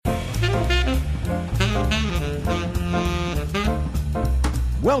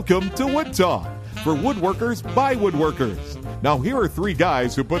Welcome to Wood Talk, for woodworkers by woodworkers. Now here are three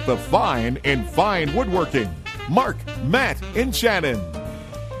guys who put the fine in fine woodworking. Mark, Matt, and Shannon.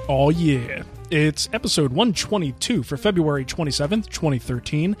 Oh yeah, it's episode 122 for February 27th,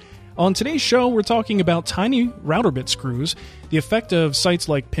 2013. On today's show, we're talking about tiny router bit screws, the effect of sites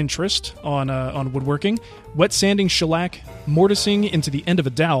like Pinterest on woodworking, wet sanding shellac, mortising into the end of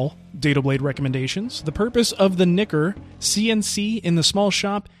a dowel, dado blade recommendations, the purpose of the nicker, CNC in the small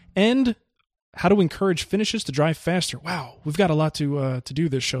shop, and how to encourage finishes to dry faster. Wow, we've got a lot to do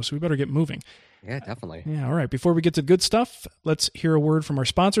this show, so we better get moving. Yeah, definitely. Yeah, all right. Before we get to good stuff, let's hear a word from our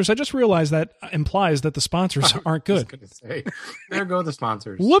sponsors. I just realized that implies that the sponsors aren't good. I was going to say, there go the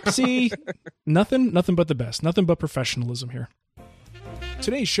sponsors. Whoopsie. Nothing but the best. Nothing but professionalism here.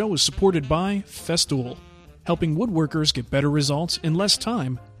 Today's show is supported by Festool, helping woodworkers get better results in less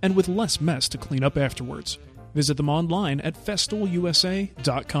time and with less mess to clean up afterwards. Visit them online at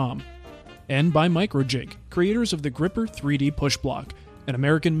festoolusa.com. And by Microjig, creators of the Gripper 3D Push Block, an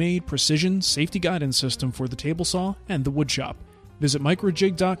American-made precision safety guidance system for the table saw and the woodshop. Visit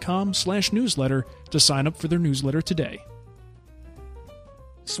microjig.com/newsletter to sign up for their newsletter today.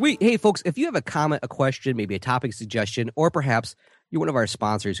 Sweet. Hey, folks, if you have a comment, a question, maybe a topic suggestion, or perhaps you're one of our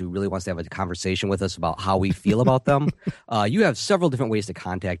sponsors who really wants to have a conversation with us about how we feel about them, you have several different ways to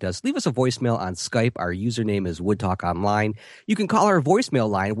contact us. Leave us a voicemail on Skype. Our username is WoodTalkOnline. You can call our voicemail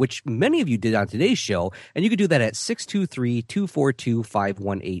line, which many of you did on today's show, and you can do that at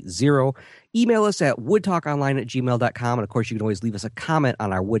 623-242-5180. Email us at woodtalkonline@gmail.com. And, of course, you can always leave us a comment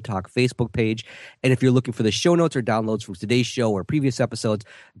on our Wood Talk Facebook page. And if you're looking for the show notes or downloads from today's show or previous episodes,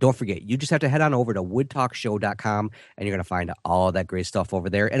 don't forget, you just have to head on over to woodtalkshow.com, and you're going to find all of that great stuff over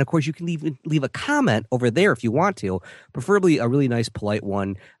there. And, of course, you can leave a comment over there if you want to, preferably a really nice, polite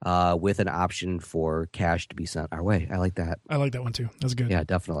one with an option for cash to be sent our way. I like that. I like that one, too. That's good. Yeah,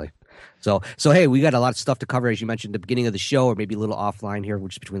 definitely. So hey, we got a lot of stuff to cover, as you mentioned at the beginning of the show, or maybe a little offline here,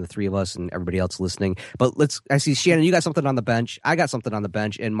 which is between the three of us and everybody else listening. But I see, Shannon, you got something on the bench. I got something on the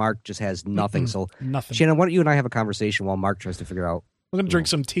bench, and Mark just has nothing. So nothing. Shannon, why don't you and I have a conversation while Mark tries to figure out? I'm going to drink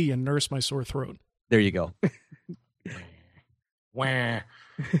some tea and nurse my sore throat. There you go. Wah.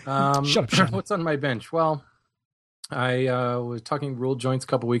 Shut up, Shannon. What's on my bench? Well, I was talking rule joints a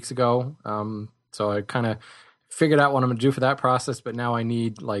couple weeks ago, so I kind of figured out what I'm going to do for that process, but now I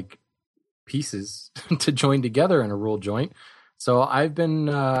need like pieces to join together in a rule joint. So I've been,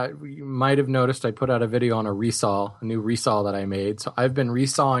 you might have noticed I put out a video on a new resaw that I made. So I've been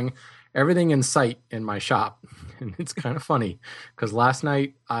resawing everything in sight in my shop. And it's kind of funny because last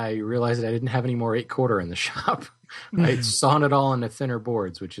night I realized that I didn't have any more 8/4 in the shop. I'd sawn it all into thinner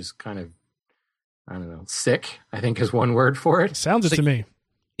boards, which is kind of, I don't know, sick, I think is one word for it. Sounds it to me.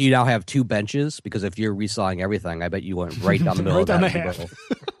 You now have two benches, because if you're resawing everything, I bet you went right down the middle Right of down that. the half.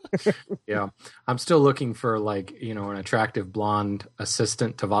 Yeah. I'm still looking for an attractive blonde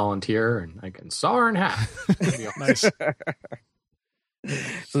assistant to volunteer, and I can saw her in half. Nice.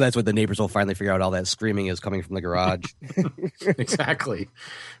 So that's what the neighbors will finally figure out all that screaming is coming from the garage. Exactly.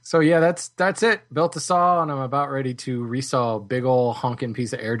 So yeah, that's it. Built a saw, and I'm about ready to resaw a big ol' honking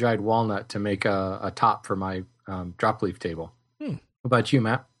piece of air dried walnut to make a top for my drop leaf table. What about you,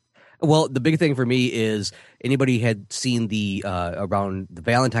 Matt? Well, the big thing for me is anybody had seen the around the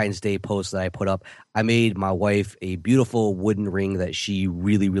Valentine's Day post that I put up. I made my wife a beautiful wooden ring that she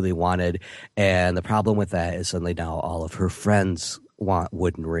really, really wanted. And the problem with that is suddenly now all of her friends want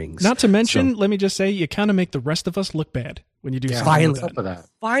wooden rings. Not to mention, let me just say, you kind of make the rest of us look bad when you do something like that.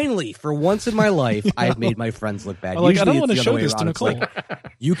 Finally, for once in my life, I've made my friends look bad. I don't want to show this to Nicole.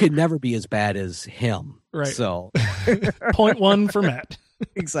 You could never be as bad as him. Right. So, point one for Matt.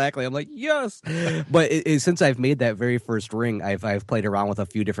 Exactly. I'm like, yes. But since I've made that very first ring, I've played around with a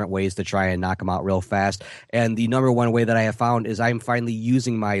few different ways to try and knock them out real fast. And the number one way that I have found is I'm finally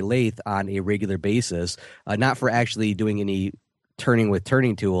using my lathe on a regular basis, not for actually doing any turning with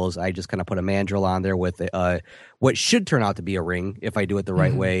turning tools. I just kind of put a mandrel on there with what should turn out to be a ring if I do it the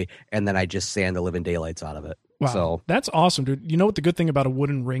right way, and then I just sand the living daylights out of it. Wow, so that's awesome, dude. You know what the good thing about a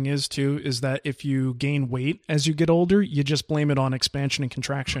wooden ring is, too, is that if you gain weight as you get older, you just blame it on expansion and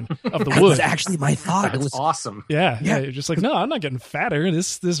contraction of the wood. That's actually my thought. That's it was awesome. Yeah. You're just like, no, I'm not getting fatter.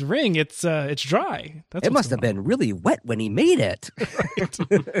 This ring, it's dry. It must have been really wet when he made it. Right.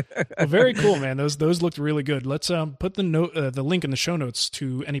 Well, very cool, man. Those looked really good. Let's put the link in the show notes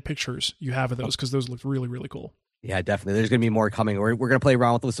to any pictures you have of those, because those looked really, really cool. Yeah, definitely. There's going to be more coming. We're going to play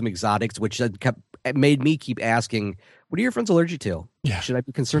around with some exotics, which made me keep asking What are your friends allergic to? Yeah. Should I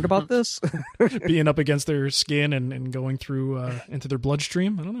be concerned about this? Being up against their skin and going through into their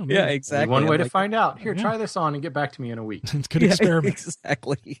bloodstream. I don't know. Maybe. Yeah, exactly. One way I'm to like, find out. Here, try this on and get back to me in a week. It's a good experiment.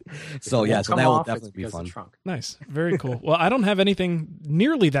 Exactly. So yeah, so that will definitely be fun. Nice. Very cool. Well, I don't have anything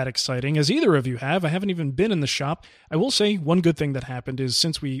nearly that exciting as either of you have. I haven't even been in the shop. I will say one good thing that happened is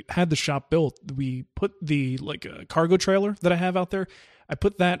since we had the shop built, we put the cargo trailer that I have out there, I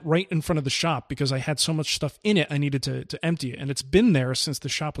put that right in front of the shop because I had so much stuff in it I needed to empty it. And it's been there since the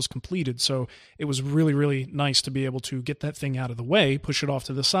shop was completed. So it was really, really nice to be able to get that thing out of the way, push it off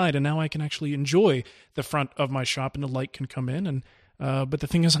to the side, and now I can actually enjoy the front of my shop and the light can come in. And but the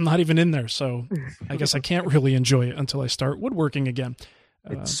thing is, I'm not even in there. So I guess I can't really enjoy it until I start woodworking again.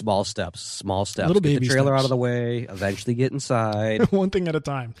 It's small steps. Little get baby the trailer steps. out of the way, eventually get inside. One thing at a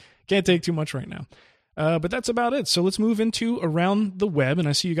time. Can't take too much right now. But that's about it. So let's move into Around the Web. And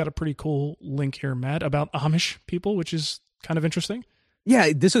I see you got a pretty cool link here, Matt, about Amish people, which is kind of interesting.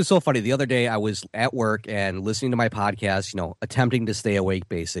 Yeah, this is so funny. The other day I was at work and listening to my podcast, attempting to stay awake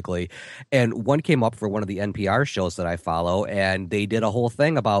basically. And one came up for one of the NPR shows that I follow, and they did a whole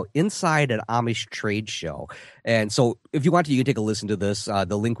thing about inside an Amish trade show. And so if you want to, you can take a listen to this.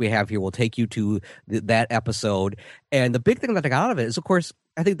 The link we have here will take you to that episode. And the big thing that I got out of it is, of course,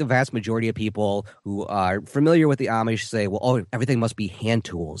 I think the vast majority of people who are familiar with the Amish say, well, everything must be hand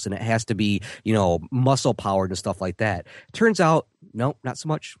tools and it has to be, muscle powered and stuff like that. Turns out, no, not so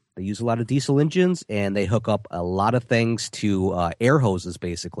much. They use a lot of diesel engines and they hook up a lot of things to air hoses,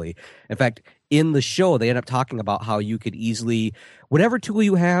 basically. In fact, in the show, they end up talking about how you could easily, whatever tool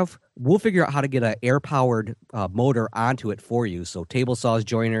you have, we'll figure out how to get an air-powered motor onto it for you. So table saws,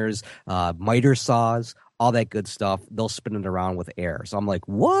 joiners, miter saws, all that good stuff, they'll spin it around with air. So I'm like,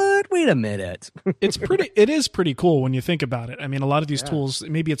 what? Wait a minute. It is pretty cool when you think about it. I mean, a lot of these tools,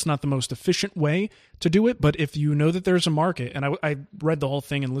 maybe it's not the most efficient way to do it, but if you know that there's a market, and I read the whole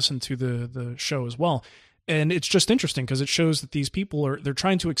thing and listened to the show as well, and it's just interesting because it shows that these people they're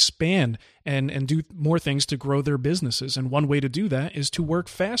trying to expand and do more things to grow their businesses. And one way to do that is to work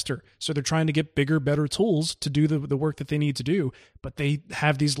faster. So they're trying to get bigger, better tools to do the work that they need to do, but they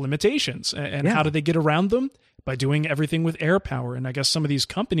have these limitations. And how do they get around them? By doing everything with air power. And I guess some of these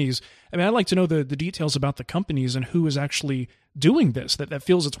companies, I'd like to know the details about the companies and who is actually doing this, that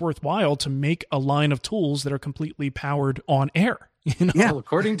feels it's worthwhile to make a line of tools that are completely powered on air. Well,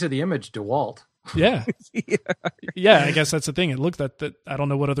 according to the image, DeWalt. Yeah. Yeah, I guess that's the thing. It looked that I don't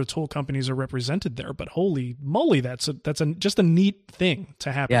know what other tool companies are represented there, but holy moly, that's just a neat thing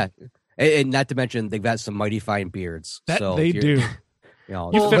to happen. Yeah. And not to mention they've got some mighty fine beards. That so they do.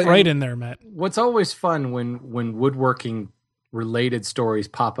 You fit right in there, Matt. What's always fun when woodworking related stories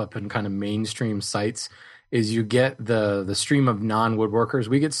pop up in kind of mainstream sites is you get the stream of non-woodworkers.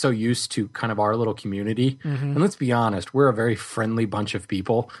 We get so used to kind of our little community. Mm-hmm. And let's be honest, we're a very friendly bunch of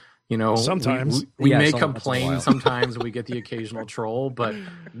people. Sometimes we may complain sometimes. We get the occasional troll, but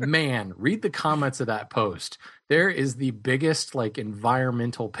man, read the comments of that post. There is the biggest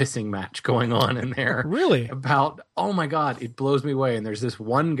environmental pissing match going on in there. Really? About, oh my God, it blows me away. And there's this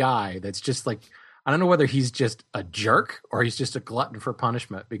one guy that's just I don't know whether he's just a jerk or he's just a glutton for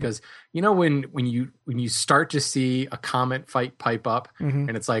punishment, because when you start to see a comment fight pipe up, mm-hmm.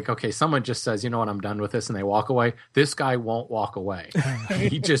 and it's like, okay, someone just says, you know what, I'm done with this, and they walk away. This guy won't walk away.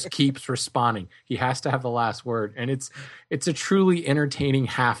 He just keeps responding. He has to have the last word, and it's a truly entertaining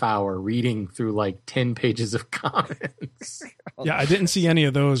half hour reading through 10 pages of comments. Yeah, I didn't see any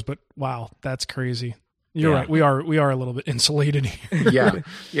of those, but wow, that's crazy. You're right. We are a little bit insulated here.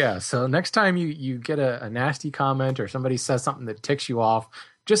 Yeah. So next time you get a nasty comment or somebody says something that ticks you off,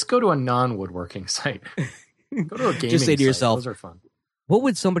 just go to a non-woodworking site. Go to a gaming just say to yourself, those are fun. What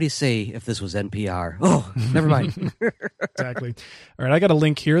would somebody say if this was NPR? Oh, never mind. Exactly. All right, I got a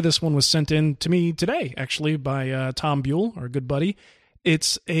link here. This one was sent in to me today, actually, by Tom Buell, our good buddy.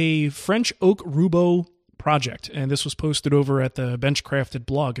 It's a French oak roubeau project, and this was posted over at the Benchcrafted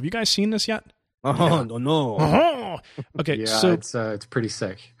blog. Have you guys seen this yet? No. Okay, yeah, so it's pretty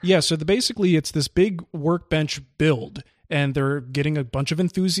sick. Yeah, so basically it's this big workbench build, and they're getting a bunch of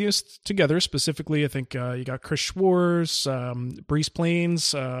enthusiasts together. Specifically, I think you got Chris Schwartz, Brees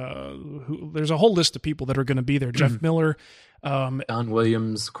Plains. There's a whole list of people that are going to be there. Jeff Miller, Don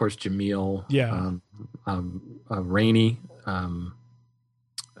Williams, of course, Jameel. Yeah, Rainey.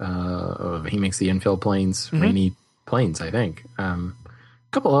 He makes the infill planes. Mm-hmm. Rainey Plains, I think.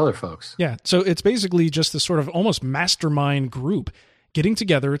 Couple other folks. Yeah, so it's basically just this sort of almost mastermind group getting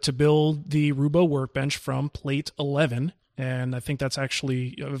together to build the roubeau workbench from plate 11, and I think that's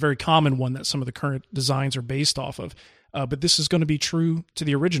actually a very common one that some of the current designs are based off of. But this is going to be true to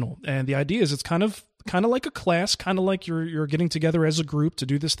the original, and the idea is it's kind of kind of like a class, kind of like you're getting together as a group to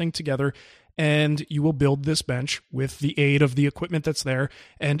do this thing together, and you will build this bench with the aid of the equipment that's there.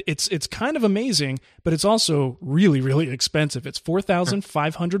 And it's kind of amazing, but it's also really, really expensive. It's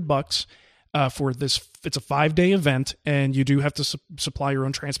 $4,500 for this. It's a 5-day event, and you do have to supply your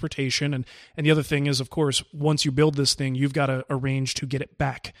own transportation. And the other thing is, of course, once you build this thing, you've got to arrange to get it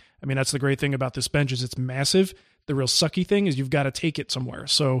back. I mean, that's the great thing about this bench is it's massive. The real sucky thing is you've got to take it somewhere.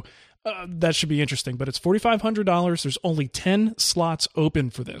 So that should be interesting. But it's $4,500. There's only 10 slots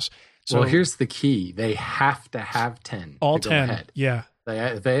open for this. So well, here's the key. They have to have 10. All to 10. Go ahead. Yeah.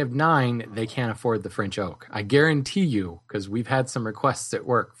 If they have 9, they can't afford the French oak. I guarantee you, because we've had some requests at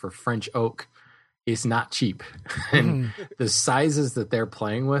work for French oak. It's not cheap. And the sizes that they're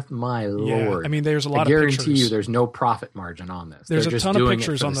playing with, my Lord. I mean, there's a lot of pictures. I guarantee you there's no profit margin on this. There's they're a just ton of doing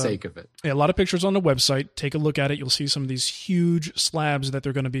pictures it for on the sake of it. Yeah, a lot of pictures on the website. Take a look at it. You'll see some of these huge slabs that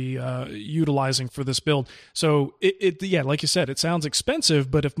they're going to be utilizing for this build. So, yeah, like you said, it sounds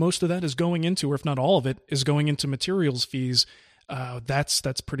expensive, but if most of that is going into, or if not all of it, is going into materials fees, that's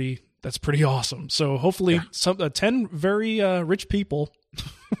pretty awesome. So hopefully 10 very rich people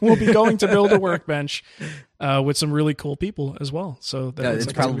will be going to build a workbench with some really cool people as well. So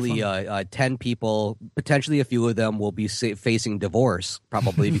it's probably 10 people. Potentially a few of them will be facing divorce,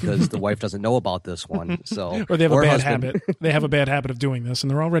 probably because the wife doesn't know about this one. So or they have a bad habit. They have a bad habit of doing this,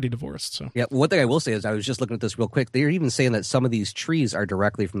 and they're already divorced. So yeah, one thing I will say is I was just looking at this real quick. They're even saying that some of these trees are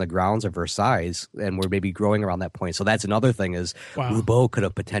directly from the grounds of Versailles, and were maybe growing around that point. So that's another thing is Roubaud could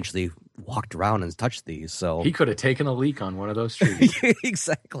have potentially walked around and touched these. So he could have taken a leak on one of those trees.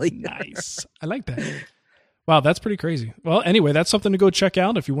 Exactly. Nice. I like that. Wow, that's pretty crazy. Well, anyway, that's something to go check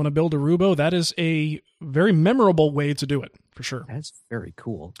out if you want to build a Roubaud. That is a very memorable way to do it, for sure. That's very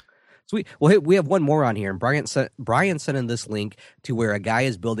cool. Sweet. Well, hey, we have one more on here, and Brian sent in this link to where a guy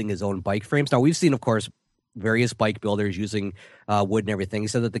is building his own bike frames. Now, we've seen, of course, various bike builders using wood and everything. He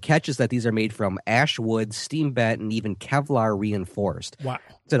said that the catch is that these are made from ash wood, steam bent, and even Kevlar reinforced. Wow.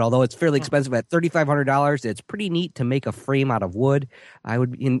 He said, although it's fairly expensive at $3,500, it's pretty neat to make a frame out of wood.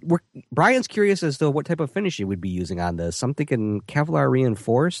 Brian's curious as to what type of finish you would be using on this. I'm thinking Kevlar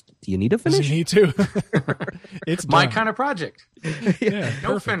reinforced. Do you need a finish? Does he need to? It's my done. kind of project. Yeah,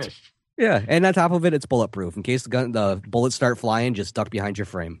 no perfect. finish. Yeah, and on top of it, it's bulletproof. In case the bullets start flying, just duck behind your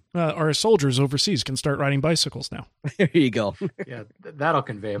frame. Our soldiers overseas can start riding bicycles now. There you go. Yeah, that'll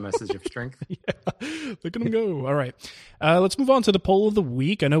convey a message of strength. Yeah, look at them go. All right. Let's move on to the poll of the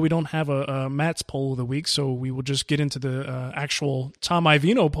week. I know we don't have a Matt's poll of the week, so we will just get into the actual Tom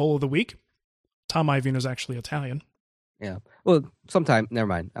Ivino poll of the week. Tom Ivino is actually Italian. Yeah. Well, sometime. Never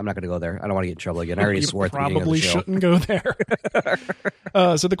mind. I'm not going to go there. I don't want to get in trouble again. I already swore at the beginning of the show. Probably shouldn't go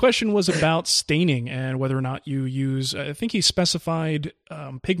there. So the question was about staining and whether or not you use. I think he specified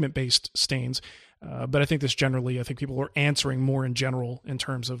pigment-based stains, but I think people are answering more in general in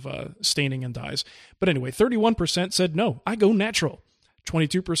terms of staining and dyes. But anyway, 31% said no. I go natural.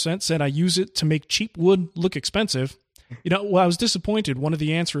 22% said I use it to make cheap wood look expensive. I was disappointed. One of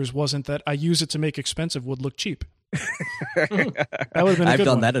the answers wasn't that I use it to make expensive wood look cheap. That would have been a I've good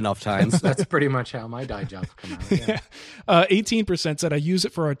done one. that enough times. That's pretty much how my dye jobs come out. Yeah. 18% said I use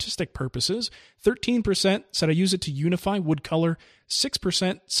it for artistic purposes. 13% said I use it to unify wood color.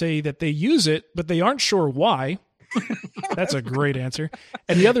 6% say that they use it, but they aren't sure why. That's a great answer.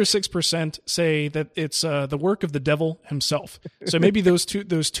 And the other 6% say that it's the work of the devil himself. So maybe those two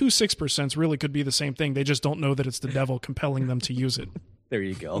 6% really could be the same thing. They just don't know that it's the devil compelling them to use it. There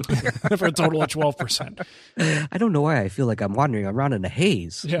you go. For a total of 12%. I don't know why I feel like I'm wandering around in a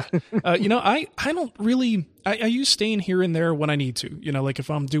haze. Yeah. I don't really, I use stain here and there when I need to. Like if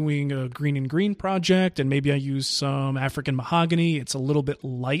I'm doing a green and green project and maybe I use some African mahogany, it's a little bit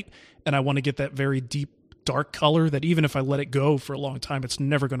light and I want to get that very deep, dark color that even if I let it go for a long time, it's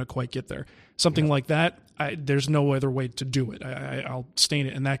never going to quite get there. Something like that, there's no other way to do it. I'll stain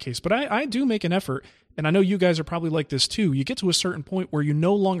it in that case. But I do make an effort. And I know you guys are probably like this too. You get to a certain point where you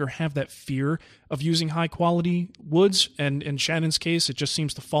no longer have that fear of using high quality woods. And in Shannon's case, it just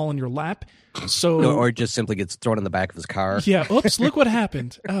seems to fall in your lap. So, or it just simply gets thrown in the back of his car. Yeah. Oops, look what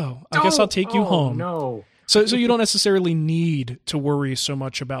happened. Oh, I guess I'll take you home. No. So you don't necessarily need to worry so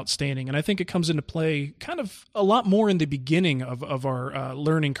much about staining. And I think it comes into play kind of a lot more in the beginning of our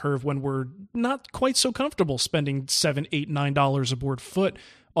learning curve when we're not quite so comfortable spending $7, $8, $9 a board foot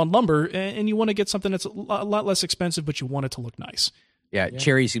on lumber, and you want to get something that's a lot less expensive, but you want it to look nice. Yeah,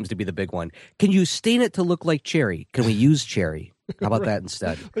 cherry seems to be the big one. Can you stain it to look like cherry? Can we use cherry? How about that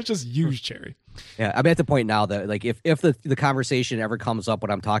instead? Let's just use cherry. Yeah, I'm at the point now that like if the conversation ever comes up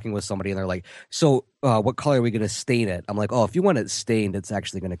when I'm talking with somebody and they're like, so what color are we going to stain it? I'm like, oh, if you want it stained, it's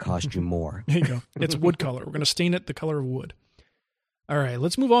actually going to cost you more. There you go. It's wood color. We're going to stain it the color of wood. All right,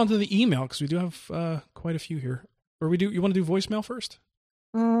 let's move on to the email because we do have quite a few here. Or you want to do voicemail first?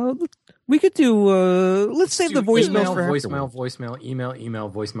 We could do. Let's save the voicemail for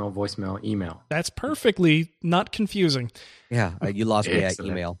voicemail, email. That's perfectly not confusing. Yeah, you lost me at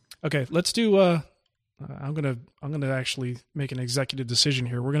email. Okay, let's do. I'm gonna actually make an executive decision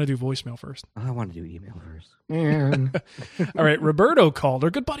here. We're gonna do voicemail first. I want to do email first. Man. All right, Roberto called. Our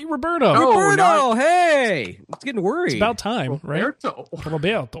good buddy Roberto. Roberto, hey, it's getting worried. It's about time, Roberto. right?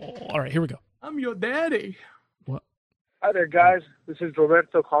 Roberto. All right, here we go. I'm your daddy. What? Hi there, guys. This is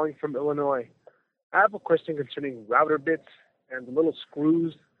Roberto calling from Illinois. I have a question concerning router bits and the little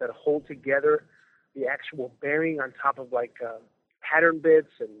screws that hold together the actual bearing on top of like pattern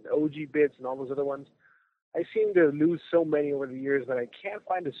bits and OG bits and all those other ones. I seem to lose so many over the years that I can't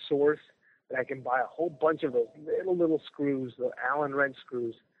find a source that I can buy a whole bunch of those little screws, the Allen wrench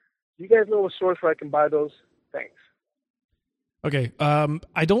screws. Do you guys know a source where I can buy those? Thanks. Okay,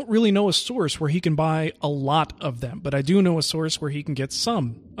 I don't really know a source where he can buy a lot of them, but I do know a source where he can get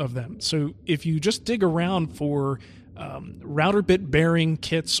some of them. So if you just dig around for router bit bearing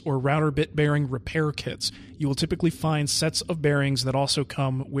kits or router bit bearing repair kits, you will typically find sets of bearings that also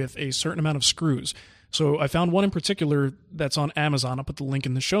come with a certain amount of screws. So I found one in particular that's on Amazon. I'll put the link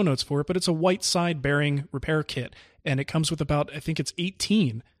in the show notes for it, but it's a white side bearing repair kit, and it comes with about, I think it's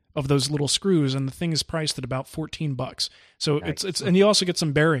 18 of those little screws, and the thing is priced at about $14. So nice. it's and you also get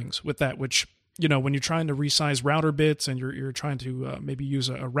some bearings with that, which, you know, when you're trying to resize router bits and you're trying to maybe use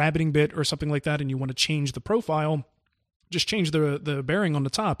a rabbiting bit or something like that, and you want to change the profile, just change the bearing on the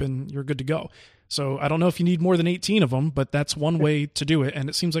top and you're good to go. So I don't know if you need more than 18 of them, but that's one way to do it. And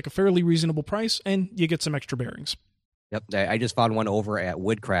it seems like a fairly reasonable price, and you get some extra bearings. Yep, I just found one over at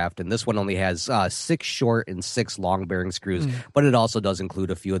Woodcraft, and this one only has 6 short and 6 long bearing screws, but it also does include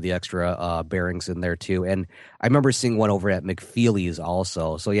a few of the extra bearings in there too. And I remember seeing one over at McFeely's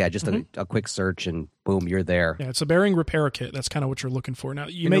also. So yeah, just a quick search and boom, you're there. Yeah, it's a bearing repair kit. That's kind of what you're looking for. Now,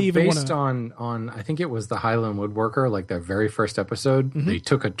 you may even want to... Based on I think it was the Highland Woodworker, like their very first episode, they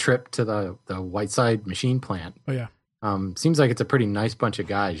took a trip to the Whiteside machine plant. Oh, yeah. Seems like it's a pretty nice bunch of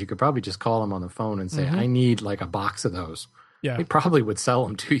guys. You could probably just call them on the phone and say, I need like a box of those. Yeah. They probably would sell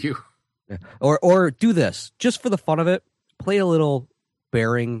them to you. Yeah. Or do this, just for the fun of it, play a little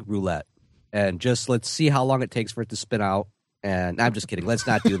bearing roulette and just let's see how long it takes for it to spin out. And I'm just kidding. Let's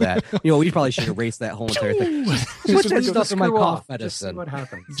not do that. You know, we probably should erase that whole entire thing. Put that stuff in my cough medicine. Just see what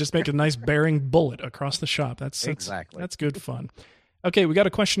happens. Just make a nice bearing bullet across the shop. That's good fun. Okay, we got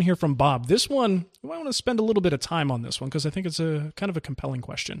a question here from Bob. This one, I want to spend a little bit of time on this one because I think it's a kind of a compelling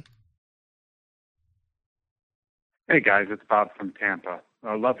question. Hey guys, it's Bob from Tampa.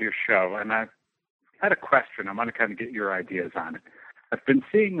 I love your show, and I've had a question. I want to kind of get your ideas on it. I've been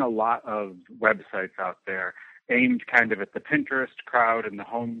seeing a lot of websites out there aimed kind of at the Pinterest crowd and the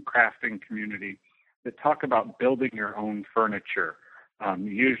home crafting community that talk about building your own furniture.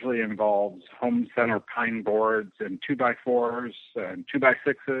 Usually involves home center pine boards and 2x4s and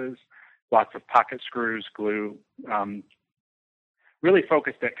 2x6s, lots of pocket screws, glue, really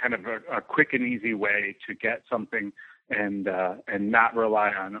focused at kind of a quick and easy way to get something and not rely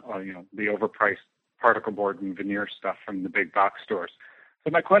on the overpriced particle board and veneer stuff from the big box stores.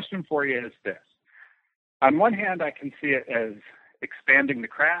 So my question for you is this. On one hand, I can see it as expanding the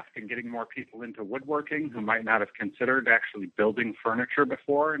craft and getting more people into woodworking who might not have considered actually building furniture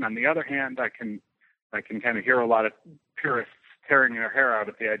before. And on the other hand, I can kind of hear a lot of purists tearing their hair out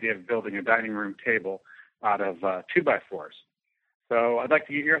at the idea of building a dining room table out of 2x4s. So I'd like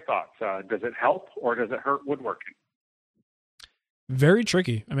to get your thoughts. Does it help or does it hurt woodworking? Very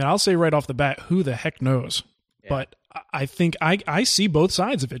tricky. I mean, I'll say right off the bat, who the heck knows? Yeah. But I think I see both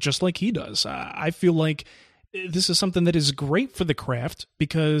sides of it, just like he does. I feel like this is something that is great for the craft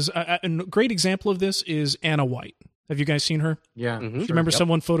because a great example of this is Anna White. Have you guys seen her? Yeah. Do you remember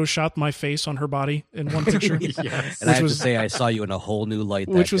someone photoshopped my face on her body in one picture? Yes. And I have to say, I saw you in a whole new light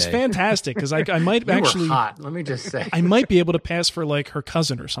that Which was day. Fantastic because I might you actually... were hot, let me just say. I might be able to pass for like her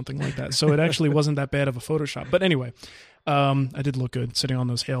cousin or something like that. So it actually wasn't that bad of a Photoshop. But anyway, I did look good sitting on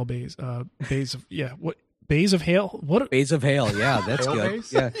those hail bays of... Yeah, what... Bays of hail? What? Bays of hail. Yeah, that's Hail good.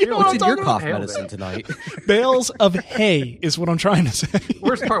 bays? Yeah. You know what What's I'm in your talking cough about? medicine tonight? Bales of hay is what I'm trying to say.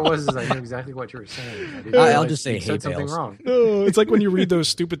 Worst part was I knew exactly what you were saying. I didn't I'll realize just say you hay said something bales. wrong. No, it's like when you read those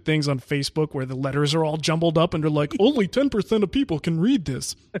stupid things on Facebook where the letters are all jumbled up and they're like, only 10% of people can read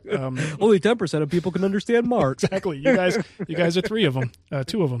this. Only 10% of people can understand Mark. Exactly. You guys are 3 of them,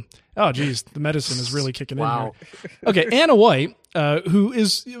 2 of them. Oh, geez, the medicine is really kicking Wow. in here. Okay, Anna White, who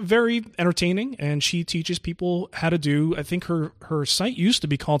is very entertaining, and she teaches people how to do. I think her site used to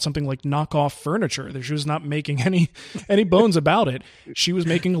be called something like knockoff furniture. She was not making any bones about it. She was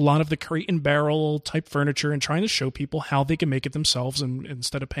making a lot of the crate and barrel type furniture and trying to show people how they can make it themselves, and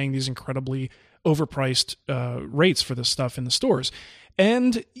instead of paying these incredibly overpriced rates for this stuff in the stores.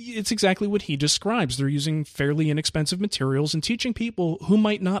 And it's exactly what he describes. They're using fairly inexpensive materials and teaching people who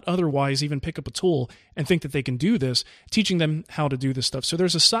might not otherwise even pick up a tool and think that they can do this, teaching them how to do this stuff. So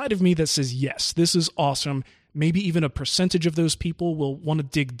there's a side of me that says, yes, this is awesome. Maybe even a percentage of those people will want to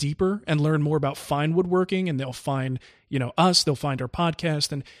dig deeper and learn more about fine woodworking, and they'll find, us, they'll find our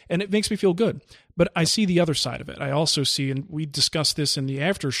podcast, and it makes me feel good. But I see the other side of it. I also see, and we discussed this in the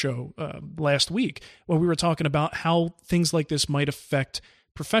after show last week when we were talking about how things like this might affect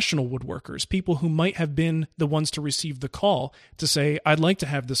professional woodworkers, people who might have been the ones to receive the call to say, I'd like to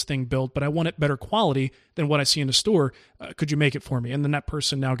have this thing built, but I want it better quality than what I see in the store. Could you make it for me? And then that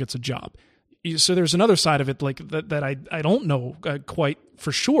person now gets a job. So there's another side of it like that I don't know quite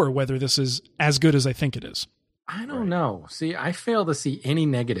for sure whether this is as good as I think it is. I don't know. See, I fail to see any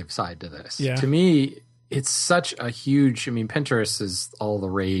negative side to this. Yeah. To me, it's such a huge, Pinterest is all the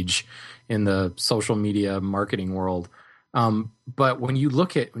rage in the social media marketing world. But when you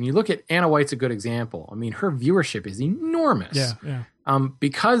look at Anna White's a good example. Her viewership is enormous. Yeah.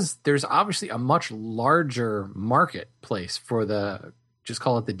 Because there's obviously a much larger marketplace for just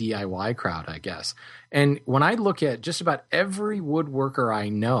call it the DIY crowd, I guess. And when I look at just about every woodworker I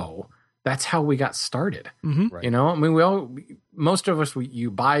know, that's how we got started. Mm-hmm. Right. Most of us,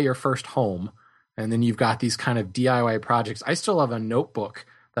 you buy your first home and then you've got these kind of DIY projects. I still have a notebook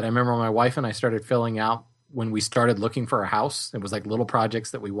that I remember my wife and I started filling out when we started looking for a house. It was like little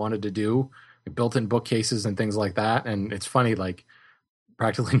projects that we wanted to do, like built-in bookcases and things like that. And it's funny, like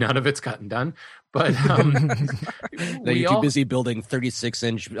practically none of it's gotten done. But You're too busy building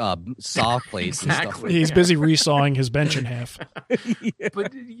 36-inch saw plates and stuff. Exactly. He's busy resawing his bench in half.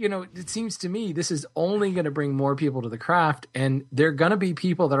 But, it seems to me this is only going to bring more people to the craft. And there are going to be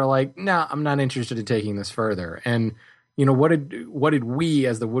people that are like, nah, I'm not interested in taking this further. And, what did we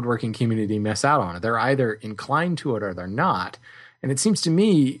as the woodworking community miss out on? They're either inclined to it or they're not. And it seems to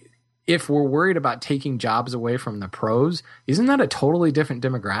me, if we're worried about taking jobs away from the pros, isn't that a totally different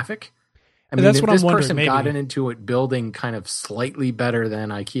demographic? That's if what this I'm wondering, person maybe. got into it building kind of slightly better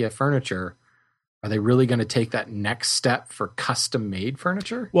than IKEA furniture, are they really going to take that next step for custom-made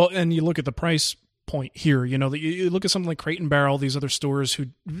furniture? Well, and you look at the price point here, you look at something like Crate and Barrel, these other stores who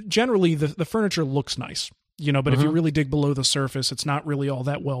generally the furniture looks nice. But if you really dig below the surface, it's not really all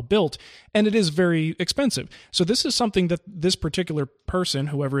that well built, and it is very expensive. So this is something that this particular person,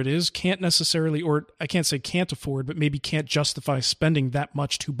 whoever it is, can't necessarily, or I can't say can't afford, but maybe can't justify spending that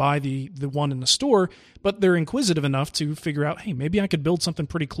much to buy the one in the store, but they're inquisitive enough to figure out, hey, maybe I could build something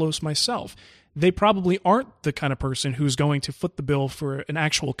pretty close myself. They probably aren't the kind of person who's going to foot the bill for an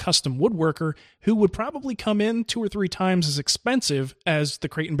actual custom woodworker who would probably come in 2 or 3 times as expensive as the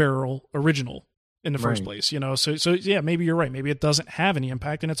Crate and Barrel original in the first place, So yeah, maybe you're right. Maybe it doesn't have any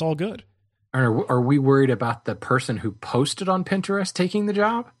impact and it's all good. Are we worried about the person who posted on Pinterest taking the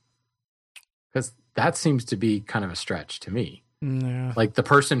job? Because that seems to be kind of a stretch to me. Yeah. Like the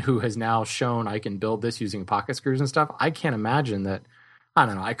person who has now shown I can build this using pocket screws and stuff. I can't imagine that. I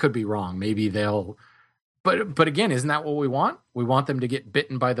don't know. I could be wrong. Maybe they'll. But again, isn't that what we want? We want them to get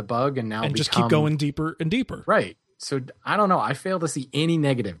bitten by the bug and now just keep going deeper and deeper. Right. So I don't know. I fail to see any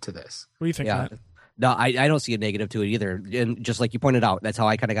negative to this. What do you think, Matt? No, I don't see a negative to it either. And just like you pointed out, that's how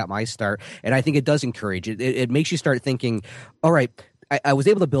I kind of got my start. And I think it does encourage it. It makes you start thinking, all right, I was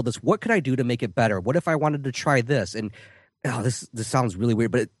able to build this. What could I do to make it better? What if I wanted to try this? And this sounds really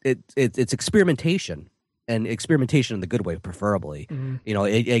weird, but it's experimentation. And experimentation in the good way, preferably.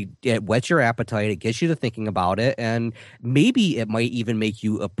 Mm-hmm. It whets your appetite. It gets you to thinking about it. And maybe it might even make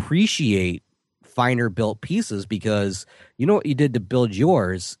you appreciate finer built pieces because you know what you did to build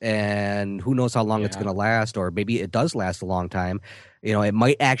yours, and who knows how long it's going to last, or maybe it does last a long time. It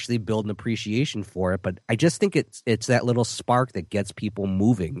might actually build an appreciation for it. But I just think it's that little spark that gets people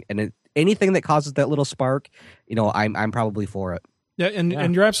moving, and anything that causes that little spark, I'm probably for it. Yeah,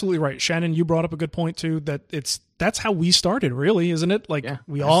 and you're absolutely right. Shannon, you brought up a good point too, that it's that's how we started, really, isn't it? Like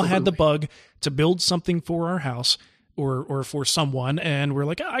we all had the bug to build something for our house or for someone, and we're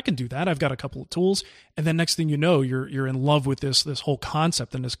like, I can do that. I've got a couple of tools. And then next thing you know, you're in love with this whole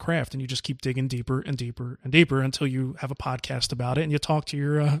concept and this craft, and you just keep digging deeper and deeper and deeper until you have a podcast about it and you talk to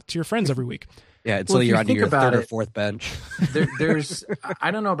your friends every week. Yeah, until you're on your third or fourth bench. There's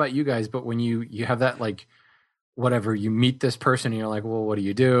I don't know about you guys, but when you have that, like, whatever, you meet this person and you're like, well, what do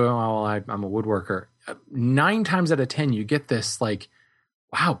you do? Oh, well, I'm a woodworker. 9 times out of 10, you get this, like,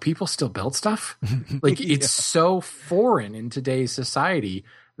 wow, people still build stuff? Like, it's so foreign in today's society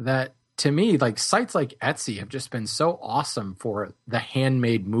that, to me, like, sites like Etsy have just been so awesome for the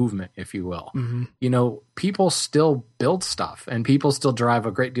handmade movement, if you will. Mm-hmm. You know, people still build stuff, and people still derive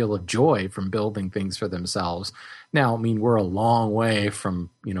a great deal of joy from building things for themselves. Now, I mean, we're a long way from,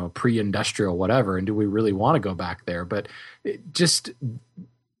 you know, pre-industrial whatever, and do we really want to go back there? But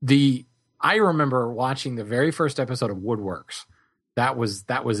I remember watching the very first episode of Woodworks. That was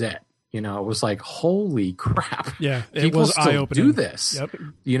it. You know, it was like, holy crap. Yeah, it people was still eye-opening. do this. Yep.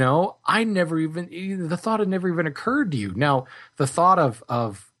 You know, the thought had never even occurred to you. Now, the thought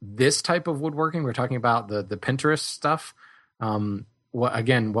of this type of woodworking, we're talking about the Pinterest stuff, what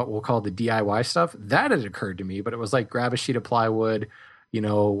we'll call the DIY stuff, that had occurred to me, but it was like, grab a sheet of plywood, you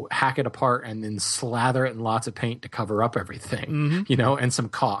know, hack it apart and then slather it in lots of paint to cover up everything, you know, and some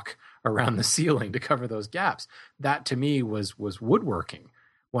caulk around the ceiling to cover those gaps. That, to me, was woodworking.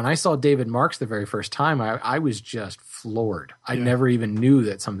 When I saw David Marks the very first time, I was just floored. I never even knew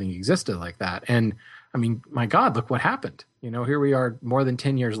that something existed like that. And I mean, my God, look what happened. You know, here we are more than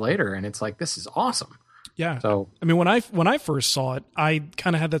 10 years later, and it's like, this is awesome. Yeah. So, I mean, when I first saw it, I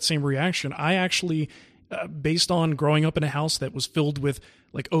kind of had that same reaction. I actually, based on growing up in a house that was filled with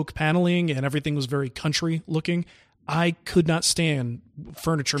like oak paneling and everything was very country looking, I could not stand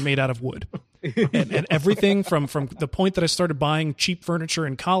furniture made out of wood. and everything from the point that I started buying cheap furniture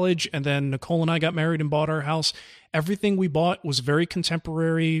in college, and then Nicole and I got married and bought our house, everything we bought was very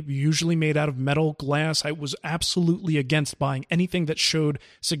contemporary, usually made out of metal, glass. I was absolutely against buying anything that showed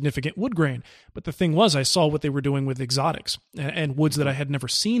significant wood grain. But the thing was, I saw what they were doing with exotics and woods that I had never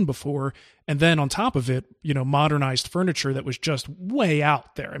seen before. And then on top of it, you know, modernized furniture that was just way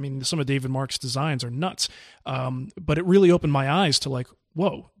out there. I mean, some of David Mark's designs are nuts. But it really opened my eyes to like,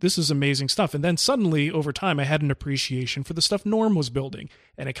 whoa, this is amazing stuff. And then suddenly over time, I had an appreciation for the stuff Norm was building.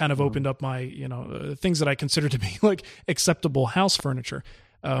 And it kind of opened up my, you know, things that I consider to be like acceptable house furniture.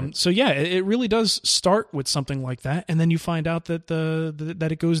 So yeah, it really does start with something like that. And then you find out that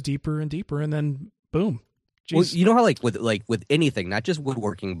that it goes deeper and deeper, and then boom. Jeez. Well, you know how with anything, not just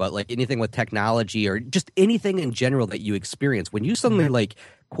woodworking, but like anything with technology or just anything in general that you experience, when you suddenly like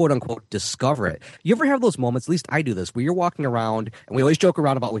quote unquote discover it. You ever have those moments, at least I do this, where you're walking around, and we always joke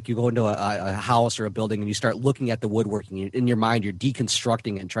around about like you go into a house or a building and you start looking at the woodworking in your mind, you're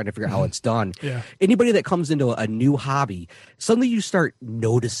deconstructing it and trying to figure out how it's done. Yeah. Anybody that comes into a new hobby, suddenly you start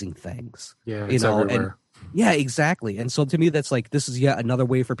noticing things. Yeah, you it's know, everywhere. and yeah, exactly. And so to me, that's like, this is yet another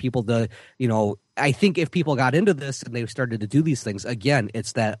way for people to, you know, I think if people got into this and they started to do these things, again,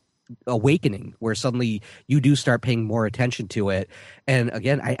 it's that awakening where suddenly you do start paying more attention to it. And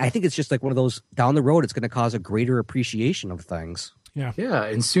again, I think it's just like one of those down the road, it's going to cause a greater appreciation of things. Yeah. Yeah.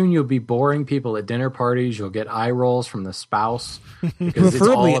 And soon you'll be boring people at dinner parties. You'll get eye rolls from the spouse because it's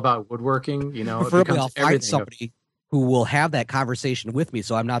all about woodworking. You know, preferably I'll find somebody who will have that conversation with me,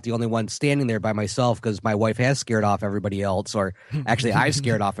 so I'm not the only one standing there by myself because my wife has scared off everybody else, or actually I've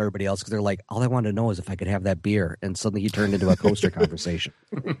scared off everybody else because they're like, all I want to know is if I could have that beer, and suddenly he turned into a coaster conversation.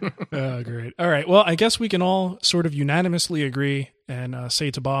 Oh, great. All right. Well, I guess we can all sort of unanimously agree and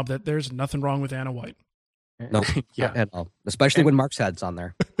say to Bob that there's nothing wrong with Anna White. No, yeah, at all. Especially when Mark's head's on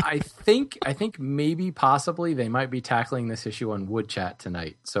there. I think maybe possibly they might be tackling this issue on Wood Chat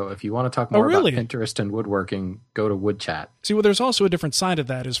tonight. So if you want to talk more about Pinterest and woodworking, go to Wood Chat. See, well, there's also a different side of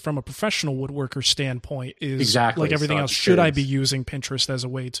that. Is from a professional woodworker standpoint, is exactly like everything so else. Should I be using Pinterest as a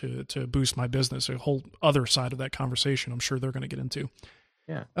way to boost my business? A whole other side of that conversation. I'm sure they're going to get into.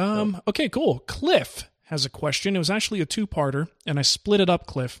 Yeah. Okay. Cool. Cliff has a question. It was actually a 2-parter, and I split it up,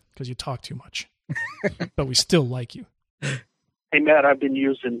 Cliff, because you talk too much. But we still like you. Hey, Matt, I've been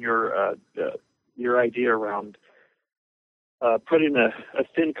using your idea around putting a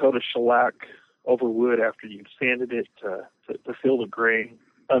thin coat of shellac over wood after you've sanded it to fill the grain.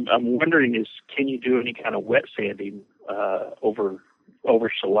 I'm wondering, can you do any kind of wet sanding over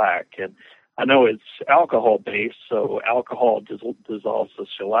shellac? And I know it's alcohol based, so alcohol dissolves the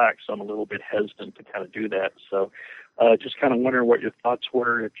shellac, so I'm a little bit hesitant to kind of do that. So just kind of wondering what your thoughts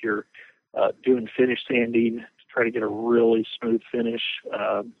were if you're doing finish sanding to try to get a really smooth finish.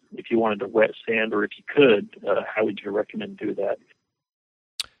 If you wanted to wet sand, or if you could, how would you recommend do that?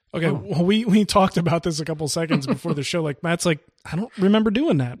 Okay, well, we talked about this a couple seconds before the show. Like, Matt's like, I don't remember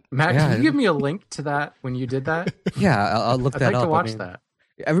doing that. Matt, can you give me a link to that when you did that? Yeah, I'll look that up. I'd like to watch that.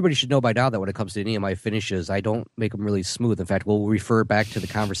 Everybody should know by now that when it comes to any of my finishes, I don't make them really smooth. In fact, we'll refer back to the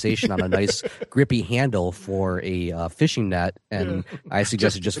conversation on a nice grippy handle for a fishing net, and I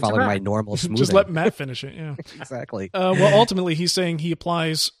suggested just following my normal smoothing. Just let Matt finish it. Yeah, exactly. Well, ultimately, he's saying he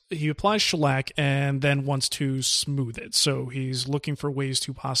applies shellac and then wants to smooth it. So he's looking for ways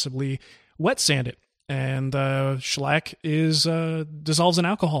to possibly wet sand it. And shellac dissolves in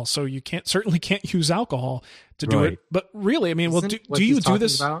alcohol, so you certainly can't use alcohol to do it. But really, I mean, well, do you do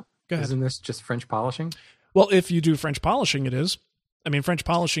this? About, go ahead. Isn't this just French polishing? Well, if you do French polishing, it is. I mean, French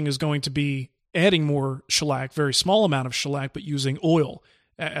polishing is going to be adding more shellac, very small amount of shellac, but using oil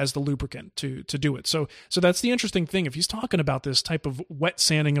as the lubricant to do it. So that's the interesting thing. If he's talking about this type of wet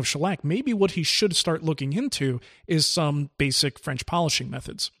sanding of shellac, maybe what he should start looking into is some basic French polishing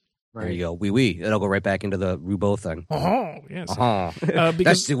methods. Right. There you go. Oui. It'll go right back into the Roubaud thing. Oh, yes. Because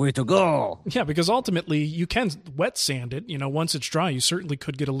that's the way to go. Yeah, because ultimately you can wet sand it. You know, once it's dry, you certainly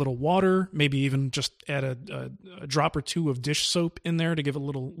could get a little water, maybe even just add a drop or two of dish soap in there to give a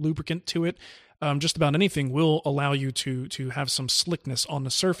little lubricant to it. Just about anything will allow you to have some slickness on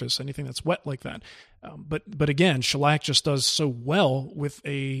the surface, anything that's wet like that. But again, shellac just does so well with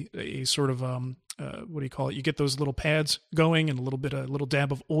a sort of what do you call it? You get those little pads going and a little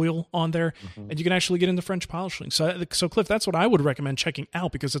dab of oil on there, and you can actually get into French polishing. So Cliff, that's what I would recommend checking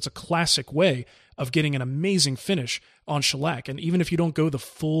out, because it's a classic way of getting an amazing finish on shellac. And even if you don't go the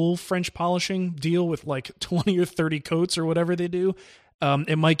full French polishing deal with like 20 or 30 coats or whatever they do,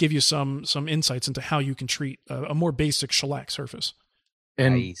 it might give you some insights into how you can treat a more basic shellac surface.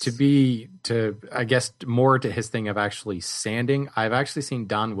 And nice. I guess more to his thing of actually sanding, I've actually seen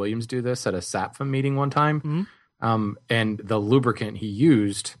Don Williams do this at a SAPFA meeting one time. Mm-hmm. And the lubricant he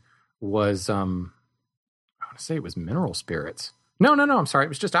used was, I want to say it was mineral spirits. No, I'm sorry. It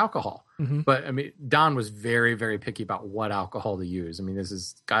was just alcohol. Mm-hmm. But I mean, Don was very, very picky about what alcohol to use. I mean, this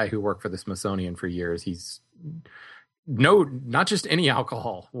is a guy who worked for the Smithsonian for years. Not just any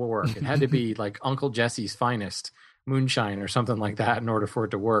alcohol will work. It had to be like Uncle Jesse's finest moonshine or something like that in order for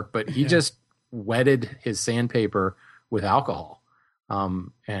it to work. But he just wetted his sandpaper with alcohol.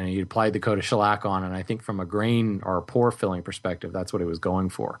 And he applied the coat of shellac on, and I think from a grain or a pore filling perspective, that's what it was going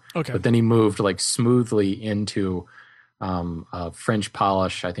for. Okay. But then he moved like smoothly into a French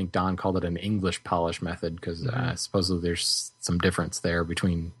polish. I think Don called it an English polish method, because supposedly there's some difference there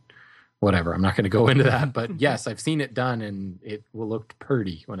between whatever. I'm not going to go into that, but yes, I've seen it done, and it will look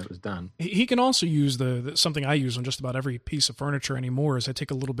pretty when it was done. He can also use something I use on just about every piece of furniture anymore is I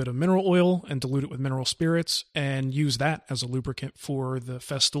take a little bit of mineral oil and dilute it with mineral spirits and use that as a lubricant for the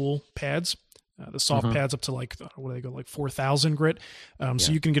Festool pads. The soft pads up to like, what do they go, like 4,000 grit.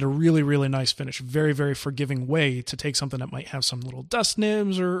 So you can get a really, really nice finish. Very, very forgiving way to take something that might have some little dust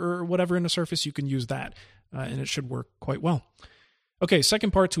nibs or whatever in the surface. You can use that, and it should work quite well. Okay, second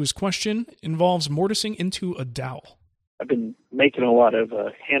part to his question involves mortising into a dowel. I've been making a lot of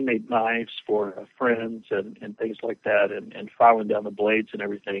handmade knives for friends and things like that, and filing down the blades and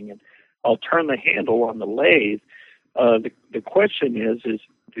everything. And I'll turn the handle on the lathe. The question is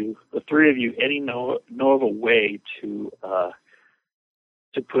do the three of you know of a way to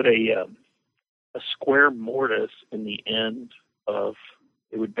put a square mortise in the end of,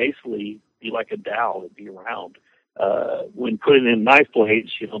 it would basically be like a dowel, it'd be round. When putting in knife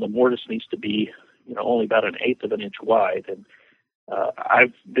blades, the mortise needs to be, only about 1/8 of an inch wide. And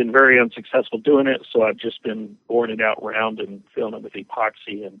I've been very unsuccessful doing it, so I've just been boring it out round and filling it with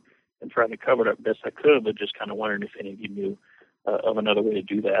epoxy and trying to cover it up best I could, but just kind of wondering if any of you knew of another way to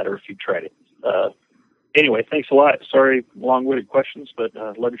do that, or if you tried it. Anyway, thanks a lot. Sorry, long-winded questions, but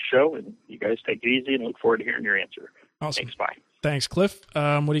love your show, and you guys take it easy, and look forward to hearing your answer. Awesome. Thanks, bye. Thanks, Cliff.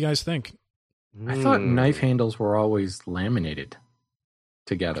 What do you guys think? I thought knife handles were always laminated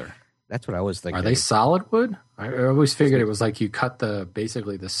together. That's what I was thinking. Are they solid wood? I always figured it was like you cut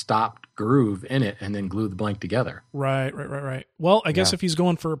basically the stopped groove in it and then glue the blank together. Right. Well, I guess if he's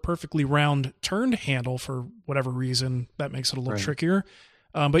going for a perfectly round turned handle for whatever reason, that makes it a little trickier.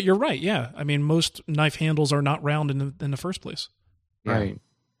 But you're right. Yeah. I mean, most knife handles are not round in the first place. Yeah. Right.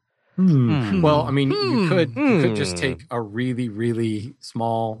 Well, I mean, you could just take a really, really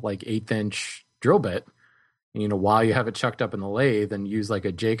small, like 1/8 inch drill bit, while you have it chucked up in the lathe, and use like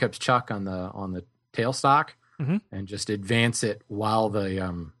a Jacob's chuck on the tailstock, and just advance it while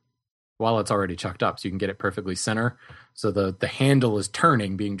it's already chucked up, so you can get it perfectly center. So the handle is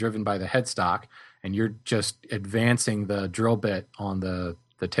turning, being driven by the headstock, and you're just advancing the drill bit on the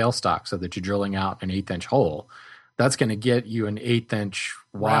tailstock so that you're drilling out an 1/8 inch hole, that's going to get you an 1/8 inch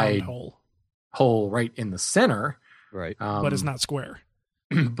wide hole right in the center. Right. But it's not square.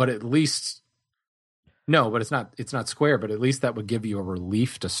 But at least, no, but it's not square, but at least that would give you a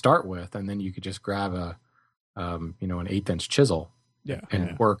relief to start with. And then you could just grab an 1/8 inch chisel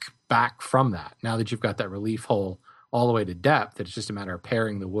and work back from that. Now that you've got that relief hole all the way to depth, it's just a matter of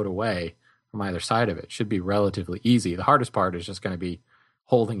paring the wood away from either side of it. Should be relatively easy. The hardest part is just going to be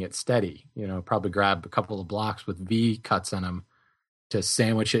holding it steady. Probably grab a couple of blocks with V cuts in them to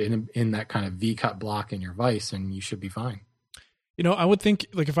sandwich it in that kind of V cut block in your vise, and you should be fine. I would think,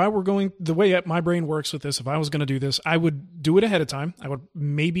 like, if I were going the way my brain works with this, if I was going to do this, I would do it ahead of time. I would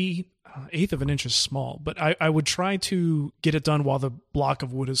maybe 1/8 of an inch is small, but I would try to get it done while the block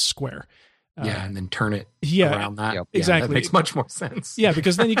of wood is square. And then turn it around that. Yep. Exactly. That makes much more sense. Yeah,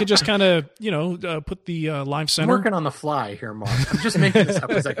 because then you could just kind of, put the live center. I'm working on the fly here, Mark. I'm just making this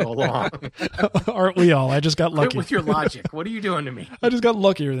up as I go along. Aren't we all? I just got lucky. Quit with your logic. What are you doing to me? I just got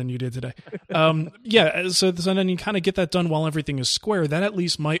luckier than you did today. So then you kind of get that done while everything is square. That at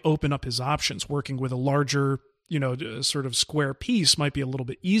least might open up his options. Working with a larger, sort of square piece might be a little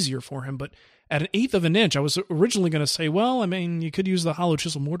bit easier for him. But at 1/8 of an inch, I was originally going to say, well, I mean, you could use the hollow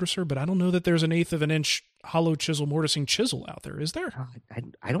chisel mortiser, but I don't know that there's an 1/8 of an inch hollow chisel mortising chisel out there. Is there?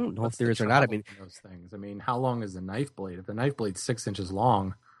 I don't know if there is or not. I mean, those things. I mean, how long is the knife blade? If the knife blade's 6 inches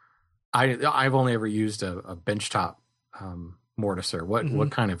long, I've only ever used a benchtop mortiser.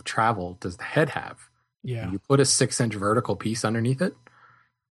 What kind of travel does the head have? Yeah, you put a 6 inch vertical piece underneath it.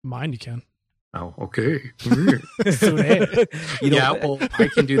 Mine, you can. Oh, okay. Well, I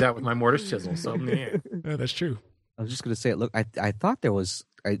can do that with my mortise chisel. So yeah, that's true. I was just going to say, look, I thought there was.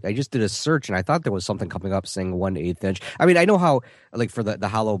 I just did a search and I thought there was something coming up saying 1/8 inch. I mean, I know how, like, for the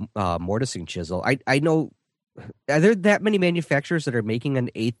hollow mortising chisel, I know. Are there that many manufacturers that are making an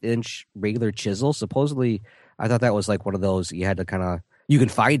 1/8 inch regular chisel? Supposedly, I thought that was like one of those you had to you can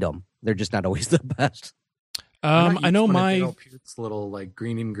find them. They're just not always the best. I know my little like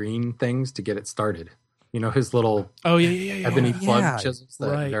green and green things to get it started. His little ebony plug chisels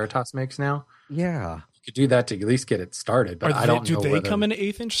that Veritas makes now. Yeah, you could do that to at least get it started. But I don't know. Do they come in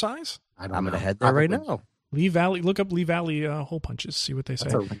 1/8 inch size? I'm going to head there right now. Lee Valley, look up Lee Valley hole punches. See what they say.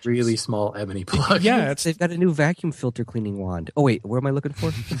 That's a really small ebony plug. Yeah, they've got a new vacuum filter cleaning wand. Oh wait, where am I looking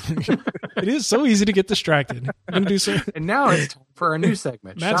for? It is so easy to get distracted. I'm gonna do and now it's time for a new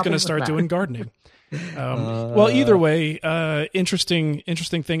segment. Matt's going to start doing gardening. Well, either way, interesting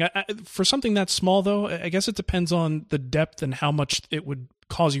thing. For something that small, though, I guess it depends on the depth and how much it would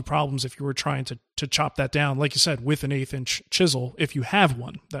cause you problems if you were trying to chop that down, like you said, with an 1/8 inch chisel, if you have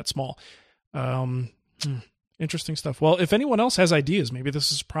one that small. Interesting stuff. Well, if anyone else has ideas, maybe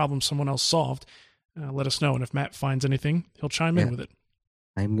this is a problem someone else solved, let us know. And if Matt finds anything, he'll chime in with it.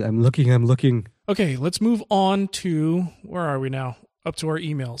 I'm looking. Okay, let's move on to, where are we now? Up to our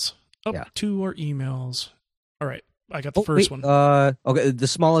emails. To our emails. All right. I got the first one. Okay, the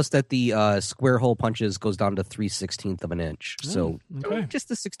smallest that the square hole punches goes down to 3/16 of an inch. So just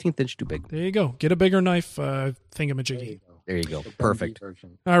the 16th inch too big. There you go. Get a bigger knife, thingamajiggy. There you go. Perfect.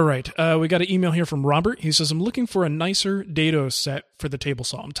 All right. We got an email here from Robert. He says, I'm looking for a nicer dado set for the table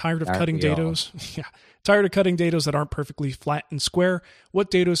saw. I'm tired of cutting dados. Tired of cutting dados that aren't perfectly flat and square. What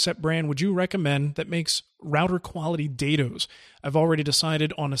dado set brand would you recommend that makes router quality dados? I've already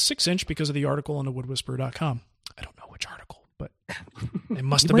decided on a 6 inch because of the article on thewoodwhisperer.com. I don't know which article, but it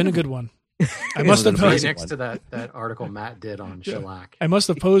must have been a good one. I must have posed next to that article Matt did on shellac. I must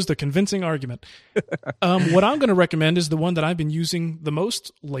have posed a convincing argument. What I'm going to recommend is the one that I've been using the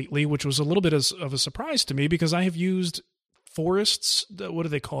most lately, which was a little bit of a surprise to me because I have used Forest's. What do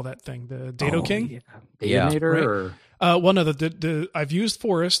they call that thing? The Dado King. Datonator. Well, no, I've used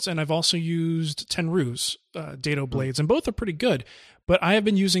Forest's and I've also used Tenru's Dado blades, and both are pretty good. But I have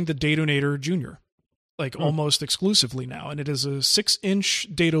been using the Datonator Junior, almost exclusively now, and it is a 6 inch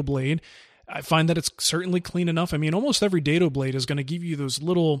dado blade. I find that it's certainly clean enough. I mean, almost every dado blade is going to give you those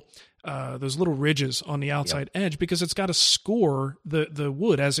little ridges on the outside edge because it's got to score the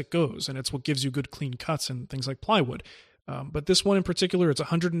wood as it goes, and it's what gives you good clean cuts and things like plywood. But this one in particular, it's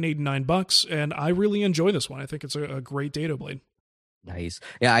 $189, and I really enjoy this one. I think it's a great dado blade. Nice.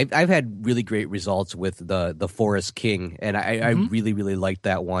 Yeah, I've had really great results with the Forest King, and I really, really liked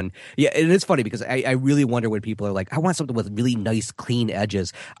that one. Yeah, and it's funny because I really wonder when people are like, I want something with really nice, clean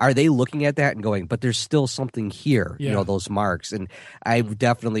edges. Are they looking at that and going, but there's still something here, those marks? And I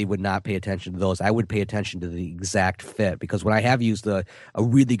definitely would not pay attention to those. I would pay attention to the exact fit, because when I have used a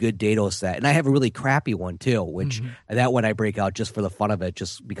really good dado set, and I have a really crappy one too, which that one I break out just for the fun of it,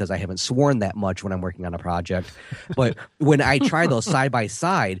 just because I haven't sworn that much when I'm working on a project. But when I try those side by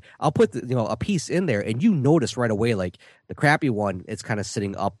side, I'll put a piece in there, and you notice right away, like the crappy one, it's kind of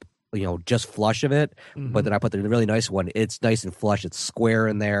sitting up, just flush of it. But then I put the really nice one, it's nice and flush, it's square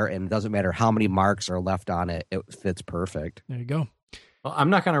in there, and it doesn't matter how many marks are left on it, it fits perfect. There you go. Well, I'm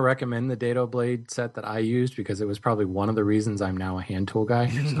not going to recommend the dado blade set that I used, because it was probably one of the reasons I'm now a hand tool guy.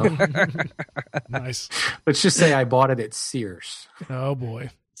 So. Nice. Let's just say I bought it at Sears. Oh boy.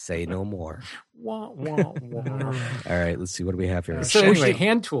 Say no more. Wah, wah, wah. All right, let's see, what do we have here? So anyway,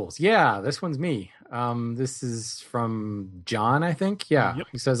 hand tools. Yeah, this one's me. This is from John, I think. Yeah. Yep.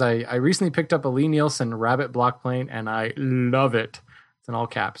 He says, I recently picked up a Lee Nielsen rabbit block plane, and I love it. It's in all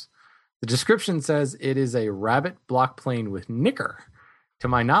caps. The description says it is a rabbit block plane with nicker. To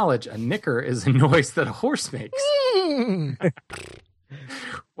my knowledge, a nicker is a noise that a horse makes.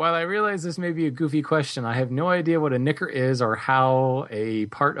 While I realize this may be a goofy question, I have no idea what a nicker is or how a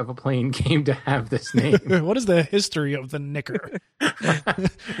part of a plane came to have this name. What is the history of the nicker?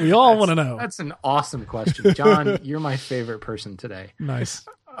 We all want to know. That's an awesome question. John, you're my favorite person today. Nice.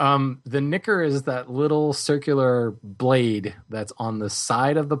 The nicker is that little circular blade that's on the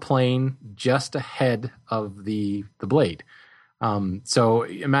side of the plane just ahead of the blade. So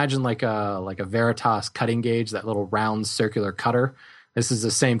imagine like a Veritas cutting gauge, that little round circular cutter. This is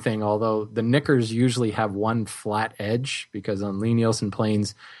the same thing, although the nickers usually have one flat edge, because on Lee Nielsen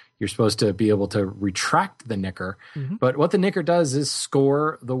planes, you're supposed to be able to retract the nicker. But what the nicker does is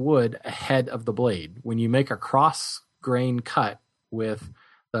score the wood ahead of the blade. When you make a cross grain cut with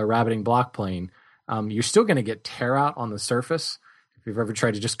the rabbiting block plane, you're still going to get tear out on the surface. If you've ever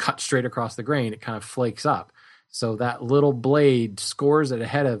tried to just cut straight across the grain, it kind of flakes up. So that little blade scores it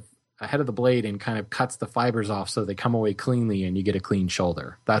ahead of the blade and kind of cuts the fibers off so they come away cleanly and you get a clean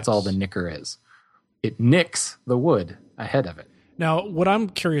shoulder. That's all the nicker is. It nicks the wood ahead of it. Now, what I'm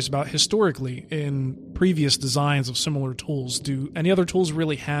curious about, historically, in previous designs of similar tools, do any other tools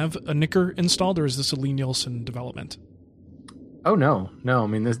really have a nicker installed, or is this a Lee Nielsen development? Oh, no. I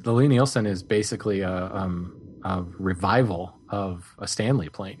mean, the Lee Nielsen is basically a revival of a Stanley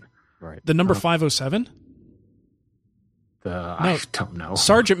plane. Right. The number 507? I don't know.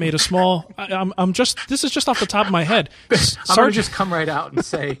 Sargent made a small. This is just off the top of my head. I'm going to just come right out and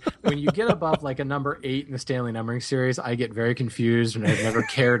say, when you get above like a number 8 in the Stanley numbering series, I get very confused, and I've never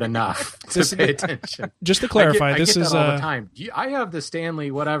cared enough to pay attention. Just to clarify, this is all the time. I have the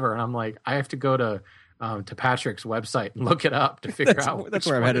Stanley whatever, and I'm like, I have to go to Patrick's website and look it up to figure out. That's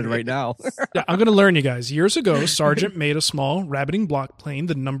where I'm headed right now. Yeah, I'm going to learn, you guys. Years ago, Sargent made a small rabbiting block plane,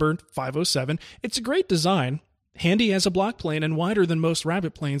 the number 507. It's a great design. Handy as a block plane and wider than most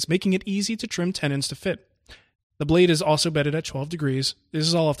rabbit planes, making it easy to trim tenons to fit. The blade is also bedded at 12 degrees. This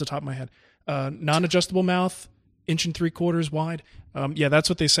is all off the top of my head. Non-adjustable mouth, 1 3/4 wide. Yeah, that's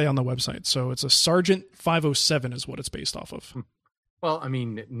what they say on the website. So it's a Sargent 507 is what it's based off of. Well, I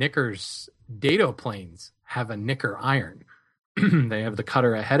mean, Nickers, dado planes have a nicker iron. They have the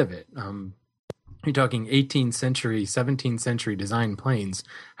cutter ahead of it. You're talking 18th century, 17th century design planes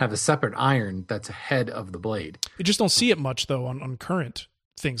have a separate iron that's ahead of the blade. You just don't see it much, though, on current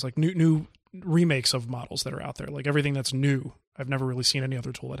things, like new remakes of models that are out there. Like everything that's new, I've never really seen any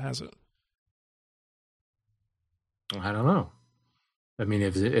other tool that has it. I don't know. I mean,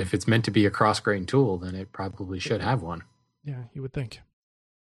 if it's meant to be a cross-grain tool, then it probably should have one. Yeah, you would think.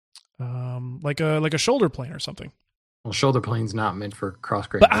 Like a shoulder plane or something. Well, shoulder plane's not meant for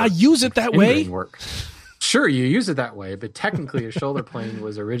cross-grain. But I use it that way? Work. Sure, you use it that way, but technically a shoulder plane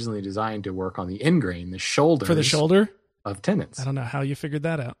was originally designed to work on the end grain, the shoulder. For the shoulder? Of tenons. I don't know how you figured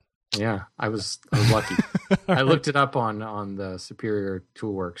that out. Yeah, I was lucky. I looked it up on the Superior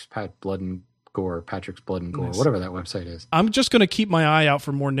Toolworks, Patrick's Blood and Gore, nice. Whatever that website is. I'm just going to keep my eye out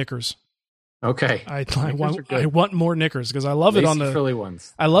for more knickers. Okay. I want more knickers because I love it on the frilly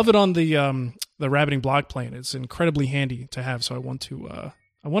ones. I love it on the rabbiting block plane. It's incredibly handy to have. So I want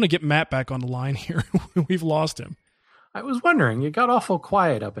to get Matt back on the line here. We've lost him. I was wondering. It got awful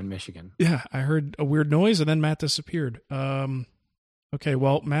quiet up in Michigan. Yeah, I heard a weird noise and then Matt disappeared. Okay,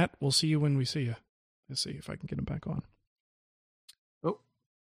 well, Matt, we'll see you when we see you. Let's see if I can get him back on. Oh,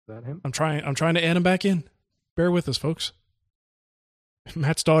 is that him? I'm trying to add him back in. Bear with us, folks.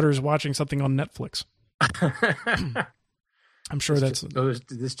 Matt's daughter is watching something on Netflix. I'm sure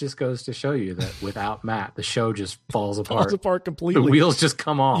this just goes to show you that without Matt, the show just falls apart. Falls apart completely. The wheels just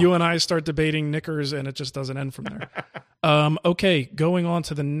come off. You and I start debating knickers, and it just doesn't end from there. Okay, going on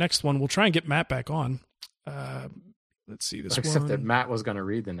to the next one. We'll try and get Matt back on. Let's see this Except one. that Matt was going to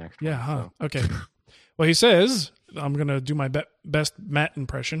read the next one. Yeah, huh? So. Okay. Well, he says, I'm going to do my best Matt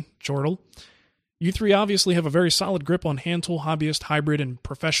impression, Chortle. You three obviously have a very solid grip on hand tool, hobbyist, hybrid, and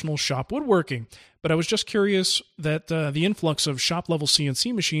professional shop woodworking. But I was just curious that the influx of shop-level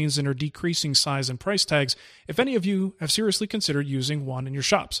CNC machines and their decreasing size and price tags, if any of you have seriously considered using one in your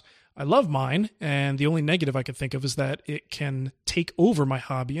shops. I love mine, and the only negative I can think of is that it can take over my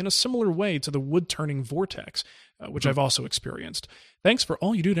hobby in a similar way to the wood-turning Vortex, which I've also experienced. Thanks for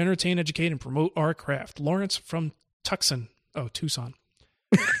all you do to entertain, educate, and promote our craft. Lawrence from Tucson. Tucson.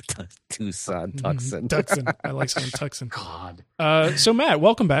 Tucson. I like saying Tucson. God. So, Matt,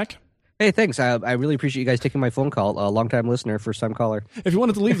 welcome back. Hey, thanks. I really appreciate you guys taking my phone call. A long-time listener, first-time caller. If you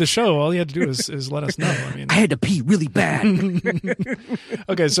wanted to leave the show, all you had to do is let us know. I mean, I had to pee really bad.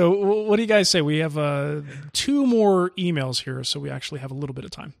 Okay, so what do you guys say? We have 2 more emails here, so we actually have a little bit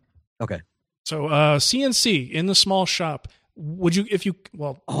of time. Okay. So CNC in the small shop. Would you,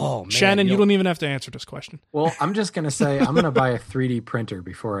 man, Shannon, you don't even have to answer this question. Well, I'm just going to say I'm going to buy a 3D printer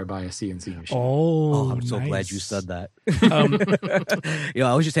before I buy a CNC machine. I'm so glad you said that.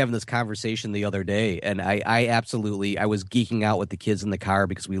 I was just having this conversation the other day, and I was geeking out with the kids in the car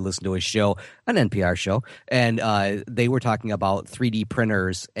because we listened to a show, an NPR show, and they were talking about 3D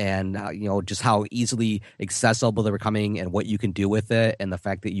printers and just how easily accessible they're becoming and what you can do with it, and the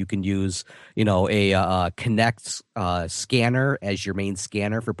fact that you can use a Connect scanner as your main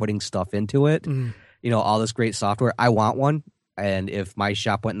scanner for putting stuff into it. All this great software. I want one, and if my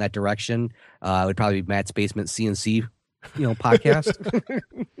shop went in that direction, it would probably be Matt's Basement CNC podcast.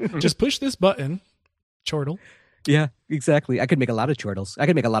 Just push this button, Chortle. Yeah, exactly. I could make a lot of chortles. I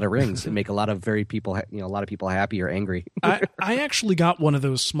could make a lot of rings and make a lot of people happy or angry. I actually got one of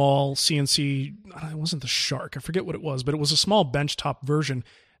those small CNC. It wasn't the Shark. I forget what it was, but it was a small benchtop version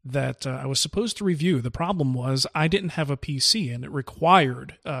that I was supposed to review. The problem was I didn't have a PC, and it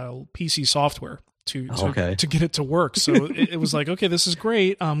required PC software to get it to work. So it was like, okay, this is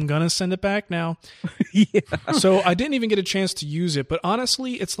great. I'm going to send it back now. Yeah. So I didn't even get a chance to use it. But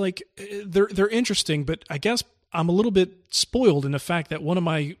honestly, it's like they're interesting, but I guess I'm a little bit spoiled in the fact that one of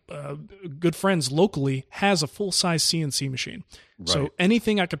my good friends locally has a full-size CNC machine. Right. So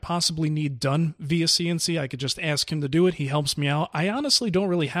anything I could possibly need done via CNC, I could just ask him to do it. He helps me out. I honestly don't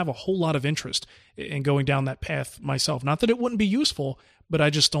really have a whole lot of interest in going down that path myself. Not that it wouldn't be useful, but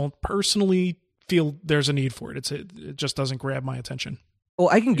I just don't personally feel there's a need for it. It just doesn't grab my attention. Well,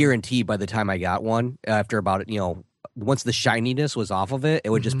 I can guarantee by the time I got one, after about once the shininess was off of it,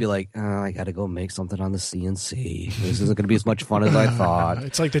 it would just be like, I got to go make something on the CNC. This isn't going to be as much fun as I thought.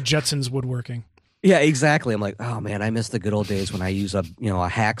 It's like the Jetsons woodworking. Yeah, exactly. I'm like, oh man, I miss the good old days when I use a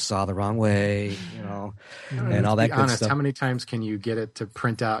hacksaw the wrong way, and all that good honest, stuff. How many times can you get it to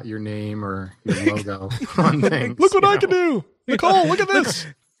print out your name or your logo on things? Look what I can do, Nicole. Look at this.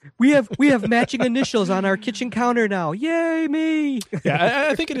 We have matching initials on our kitchen counter now. Yay, me! Yeah,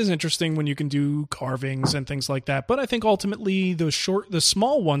 I think it is interesting when you can do carvings and things like that. But I think ultimately the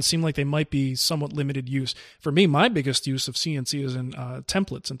small ones seem like they might be somewhat limited use. For me, my biggest use of CNC is in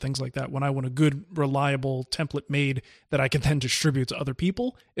templates and things like that. When I want a good, reliable template made that I can then distribute to other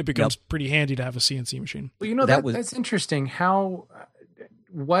people, it becomes pretty handy to have a CNC machine. Well, that's interesting. How...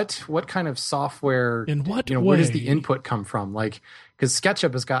 What kind of software? In what way? Where does the input come from? Like, because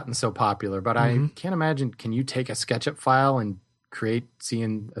SketchUp has gotten so popular, but I can't imagine. Can you take a SketchUp file and create a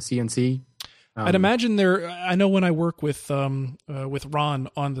CNC? I'd imagine I know when I work with Ron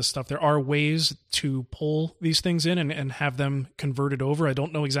on this stuff, there are ways to pull these things in and have them converted over. I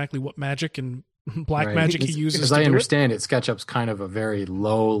don't know exactly what magic and black magic he uses. As I understand it, SketchUp's kind of a very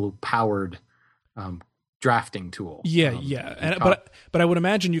low powered. Drafting tool. Yeah. But I would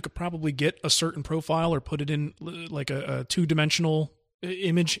imagine you could probably get a certain profile or put it in like a 2-dimensional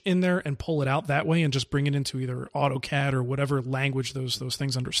image in there and pull it out that way and just bring it into either AutoCAD or whatever language those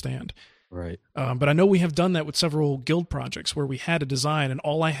things understand. Right. But I know we have done that with several guild projects where we had a design and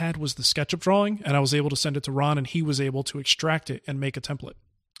all I had was the SketchUp drawing and I was able to send it to Ron and he was able to extract it and make a template.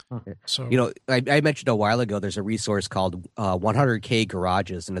 Okay. So I mentioned a while ago there's a resource called 100K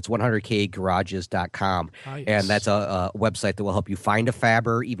Garages, and it's 100kgarages.com. Yes. And that's a website that will help you find a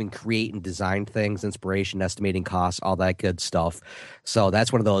fabber, even create and design things, inspiration, estimating costs, all that good stuff. So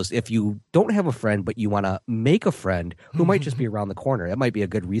that's one of those, if you don't have a friend but you want to make a friend who might just be around the corner, that might be a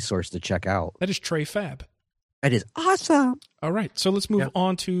good resource to check out. That is Trey Fab. That is awesome. All right, so let's move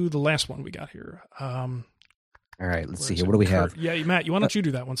on to the last one we got here. All right, let's Where see is here. it? What do we Kurt. have? Yeah, Matt, why don't you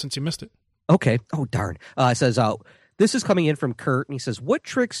do that one since you missed it? Okay. Oh, darn. It says, this is coming in from Kurt, and he says, what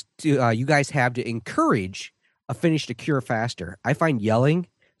tricks do you guys have to encourage a finish to cure faster? I find yelling,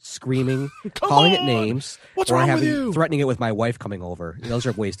 screaming, calling it names, What's or wrong with you? threatening it with my wife coming over. Those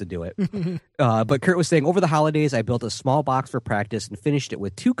are ways to do it. But Kurt was saying, over the holidays, I built a small box for practice and finished it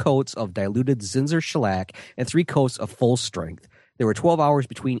with 2 coats of diluted Zinsser shellac and 3 coats of full strength. There were 12 hours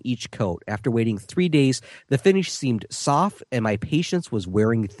between each coat. After waiting 3 days, the finish seemed soft and my patience was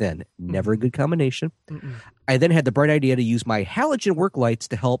wearing thin. Never a good combination. I then had the bright idea to use my halogen work lights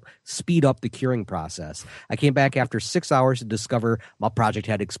to help speed up the curing process. I came back after 6 hours to discover my project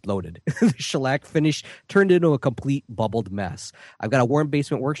had exploded. The shellac finish turned into a complete bubbled mess. I've got a warm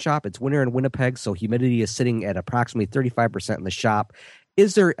basement workshop. It's winter in Winnipeg, so humidity is sitting at approximately 35% in the shop.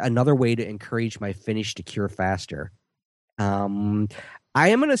 Is there another way to encourage my finish to cure faster? I am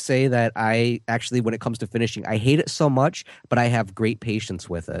going to say that I actually, when it comes to finishing, I hate it so much, but I have great patience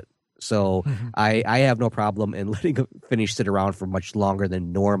with it. So I have no problem in letting a finish sit around for much longer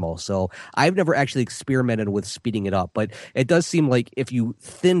than normal. So I've never actually experimented with speeding it up, but it does seem like if you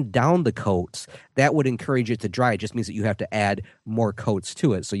thin down the coats, that would encourage it to dry. It just means that you have to add more coats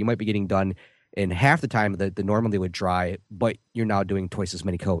to it. So you might be getting done in half the time that normally would dry, but you're now doing twice as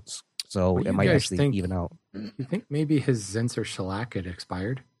many coats. So it might actually even out. You think maybe his Zinsser shellac had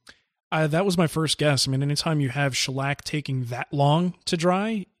expired? That was my first guess. I mean, anytime you have shellac taking that long to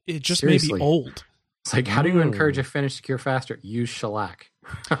dry, it just may be old. It's like, how do you encourage a finish to cure faster? Use shellac.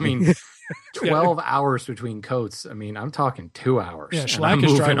 I mean, 12 hours between coats. I mean, I'm talking 2 hours. Yeah, shellac I'm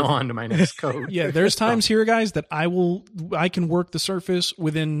is moving on to my next coat. Yeah, there's times here, guys, that I can work the surface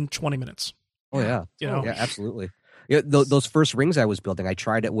within 20 minutes. Oh, yeah. Yeah, absolutely. Yeah, those first rings I was building, I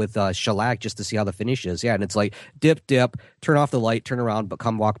tried it with shellac just to see how the finish is. Yeah, and it's like dip, turn off the light, turn around, but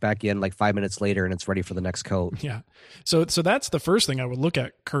come walk back in like 5 minutes later, and it's ready for the next coat. Yeah. So that's the first thing I would look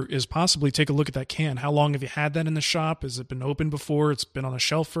at, Kurt, is possibly take a look at that can. How long have you had that in the shop? Has it been open before? It's been on a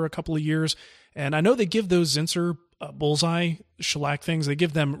shelf for a couple of years. And I know they give those Zinsser bullseye shellac things, they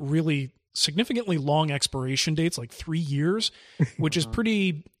give them really significantly long expiration dates, like 3 years, which is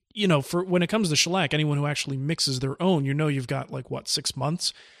pretty... for when it comes to shellac, anyone who actually mixes their own, you've got 6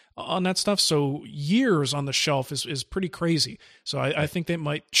 months on that stuff. So years on the shelf is pretty crazy. So I think they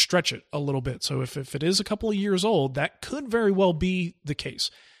might stretch it a little bit. So if it is a couple of years old, that could very well be the case.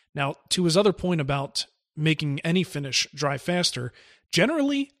 Now, to his other point about making any finish dry faster,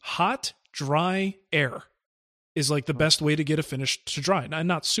 generally hot, dry air is like the best way to get a finish to dry.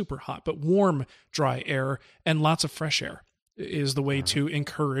 Not super hot, but warm, dry air and lots of fresh air is the way to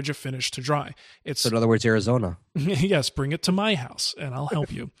encourage a finish to dry. So in other words, Arizona. Yes, bring it to my house and I'll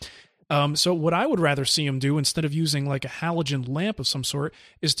help you. So what I would rather see him do instead of using like a halogen lamp of some sort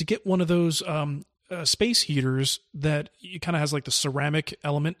is to get one of those space heaters that kind of has like the ceramic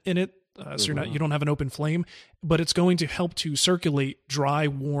element in it. So you don't have an open flame, but it's going to help to circulate dry,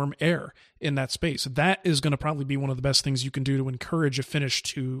 warm air in that space. That is going to probably be one of the best things you can do to encourage a finish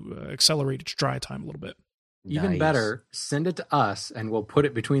to accelerate its dry time a little bit. Even better, send it to us, and we'll put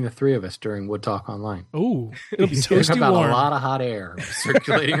it between the 3 of us during Wood Talk Online. Oh, it'll be toasty Talk about warm. A lot of hot air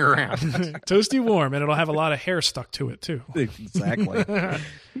circulating around. Toasty warm, and it'll have a lot of hair stuck to it, too. Exactly.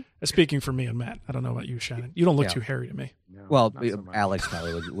 Speaking for me and Matt, I don't know about you, Shannon. You don't look too hairy to me. No, well, so Alex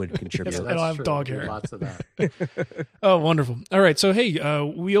probably would contribute. I don't have dog hair. Lots of that. Oh, wonderful. All right. So, hey,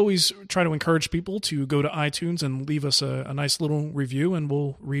 we always try to encourage people to go to iTunes and leave us a nice little review, and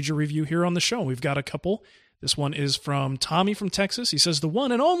we'll read your review here on the show. We've got a couple. This one is from Tommy from Texas. He says, the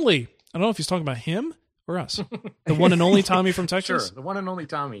one and only. I don't know if he's talking about him or us. The one and only Tommy from Texas. Sure, the one and only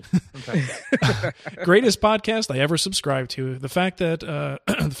Tommy from Texas. Greatest podcast I ever subscribed to. In fact, the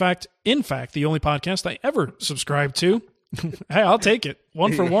only podcast I ever subscribed to. Hey, I'll take it.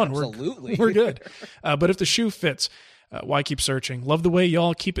 1 for 1. Absolutely. We're good. But if the shoe fits, why keep searching? Love the way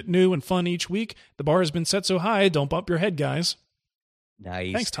y'all keep it new and fun each week. The bar has been set so high, don't bump your head, guys.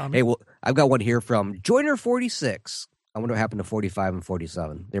 Nice. Thanks, Tommy. Hey, well, I've got one here from Joiner46. I wonder what happened to 45 and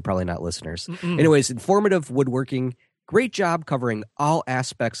 47. They're probably not listeners. Anyways, informative woodworking. Great job covering all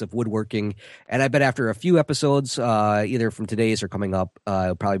aspects of woodworking. And I bet after a few episodes, either from today's or coming up,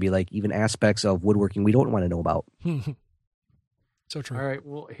 it'll probably be like even aspects of woodworking we don't want to know about. So true. All right.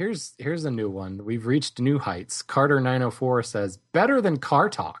 Well, here's a new one. We've reached new heights. Carter904 says, better than Car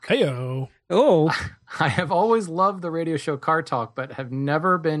Talk. Heyo. Oh. I have always loved the radio show Car Talk, but have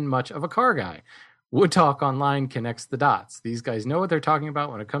never been much of a car guy. Wood Talk Online connects the dots. These guys know what they're talking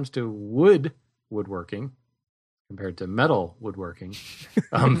about when it comes to woodworking compared to metal woodworking.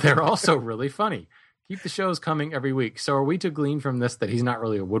 They're also really funny. Keep the shows coming every week. So are we to glean from this that he's not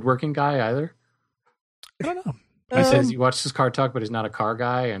really a woodworking guy either? I don't know. He says he watches Car Talk, but he's not a car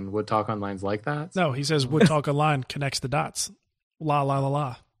guy, and Wood Talk Online's like that. No, he says Wood Talk Online connects the dots. La la la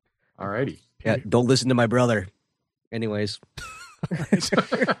la. Alrighty. Yeah, don't listen to my brother. Anyways.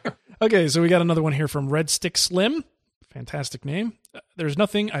 Okay, so we got another one here from Red Stick Slim. Fantastic name. There's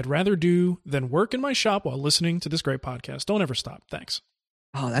nothing I'd rather do than work in my shop while listening to this great podcast. Don't ever stop. Thanks.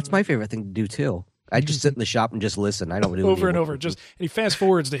 Oh, that's my favorite thing to do too. I just sit in the shop and just listen. I don't do over and over. And he fast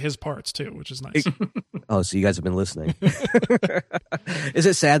forwards to his parts too, which is nice. Oh, so you guys have been listening. Is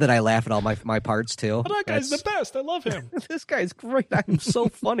it sad that I laugh at all my parts too? Oh, that guy's the best. I love him. This guy's great. I'm so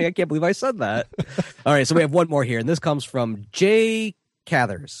funny. I can't believe I said that. All right, so we have one more here, and this comes from Jay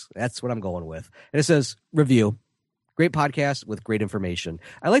Cathers. That's what I'm going with. And it says, review. Great podcast with great information.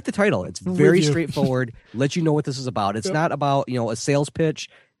 I like the title. It's very straightforward. Let you know what this is about. It's not about, a sales pitch.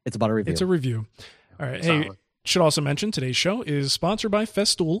 It's about a review. It's a review. All right. Hey, should also mention today's show is sponsored by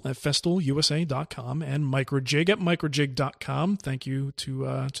Festool at festoolusa.com and Microjig at microjig.com. Thank you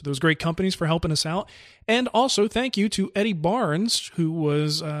to those great companies for helping us out. And also thank you to Eddie Barnes, who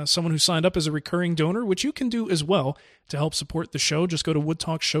was someone who signed up as a recurring donor, which you can do as well to help support the show. Just go to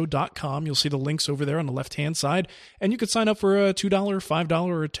woodtalkshow.com. You'll see the links over there on the left-hand side, and you could sign up for a $2, $5,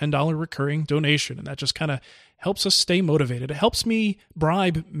 or $10 recurring donation, and that just kind of helps us stay motivated. It helps me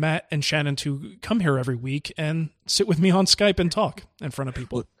bribe Matt and Shannon to come here every week and sit with me on Skype and talk in front of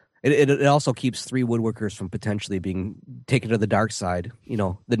people. It also keeps 3 woodworkers from potentially being taken to the dark side,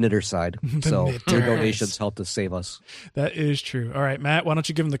 the knitter side. So your donations help to save us. That is true. All right, Matt, why don't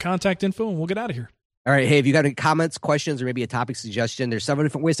you give them the contact info and we'll get out of here. All right. Hey, if you got any comments, questions, or maybe a topic suggestion, there's several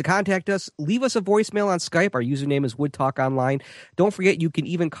different ways to contact us. Leave us a voicemail on Skype. Our username is Wood Talk Online. Don't forget, you can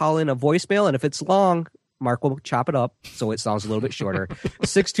even call in a voicemail, and if it's long, Mark will chop it up so it sounds a little bit shorter.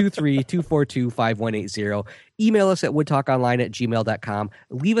 623-242-5180. Email us at woodtalkonline@gmail.com.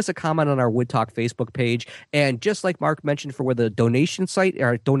 Leave us a comment on our Wood Talk Facebook page. And just like Mark mentioned for where the donation site,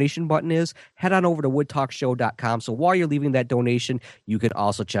 our donation button is, head on over to woodtalkshow.com. So while you're leaving that donation, you can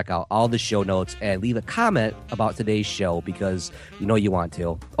also check out all the show notes and leave a comment about today's show because you want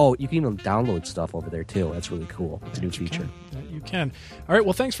to. Oh, you can even download stuff over there too. That's really cool. It's a new feature. You can. All right.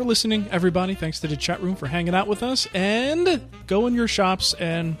 Well, thanks for listening, everybody. Thanks to the chat room for hanging out with us. And go in your shops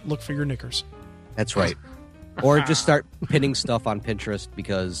and look for your knickers. That's right. Or just start pinning stuff on Pinterest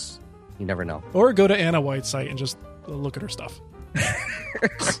because you never know. Or go to Anna White's site and just look at her stuff.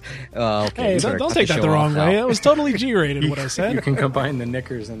 Okay. Hey, don't take that the wrong way. That was totally G-rated what I said. You can combine the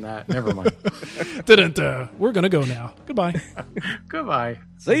knickers and that. Never mind. We're going to go now. Goodbye. Goodbye.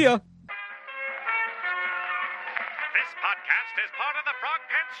 See ya. This podcast is part of the Frog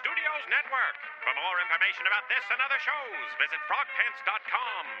Pants Studios Network. For more information about this and other shows, visit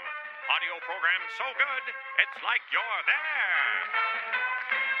frogpants.com. Audio program so good, it's like you're there.